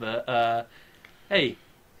situation. But hey,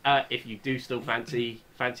 if you do still fancy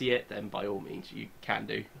it, then by all means you can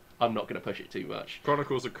do. I'm not going to push it too much.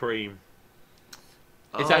 Chronicles of Cream.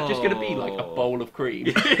 Is that just going to be like a bowl of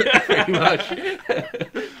cream, pretty much?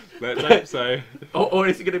 Let's hope so. Or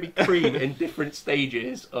is it going to be cream in different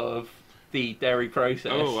stages of the dairy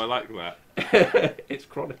process? Oh, I like that. It's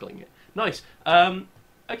chronicling it. Nice.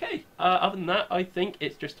 Okay, other than that, I think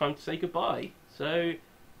it's just time to say goodbye. So,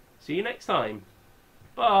 see you next time.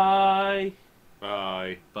 Bye!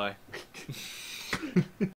 Bye. Bye.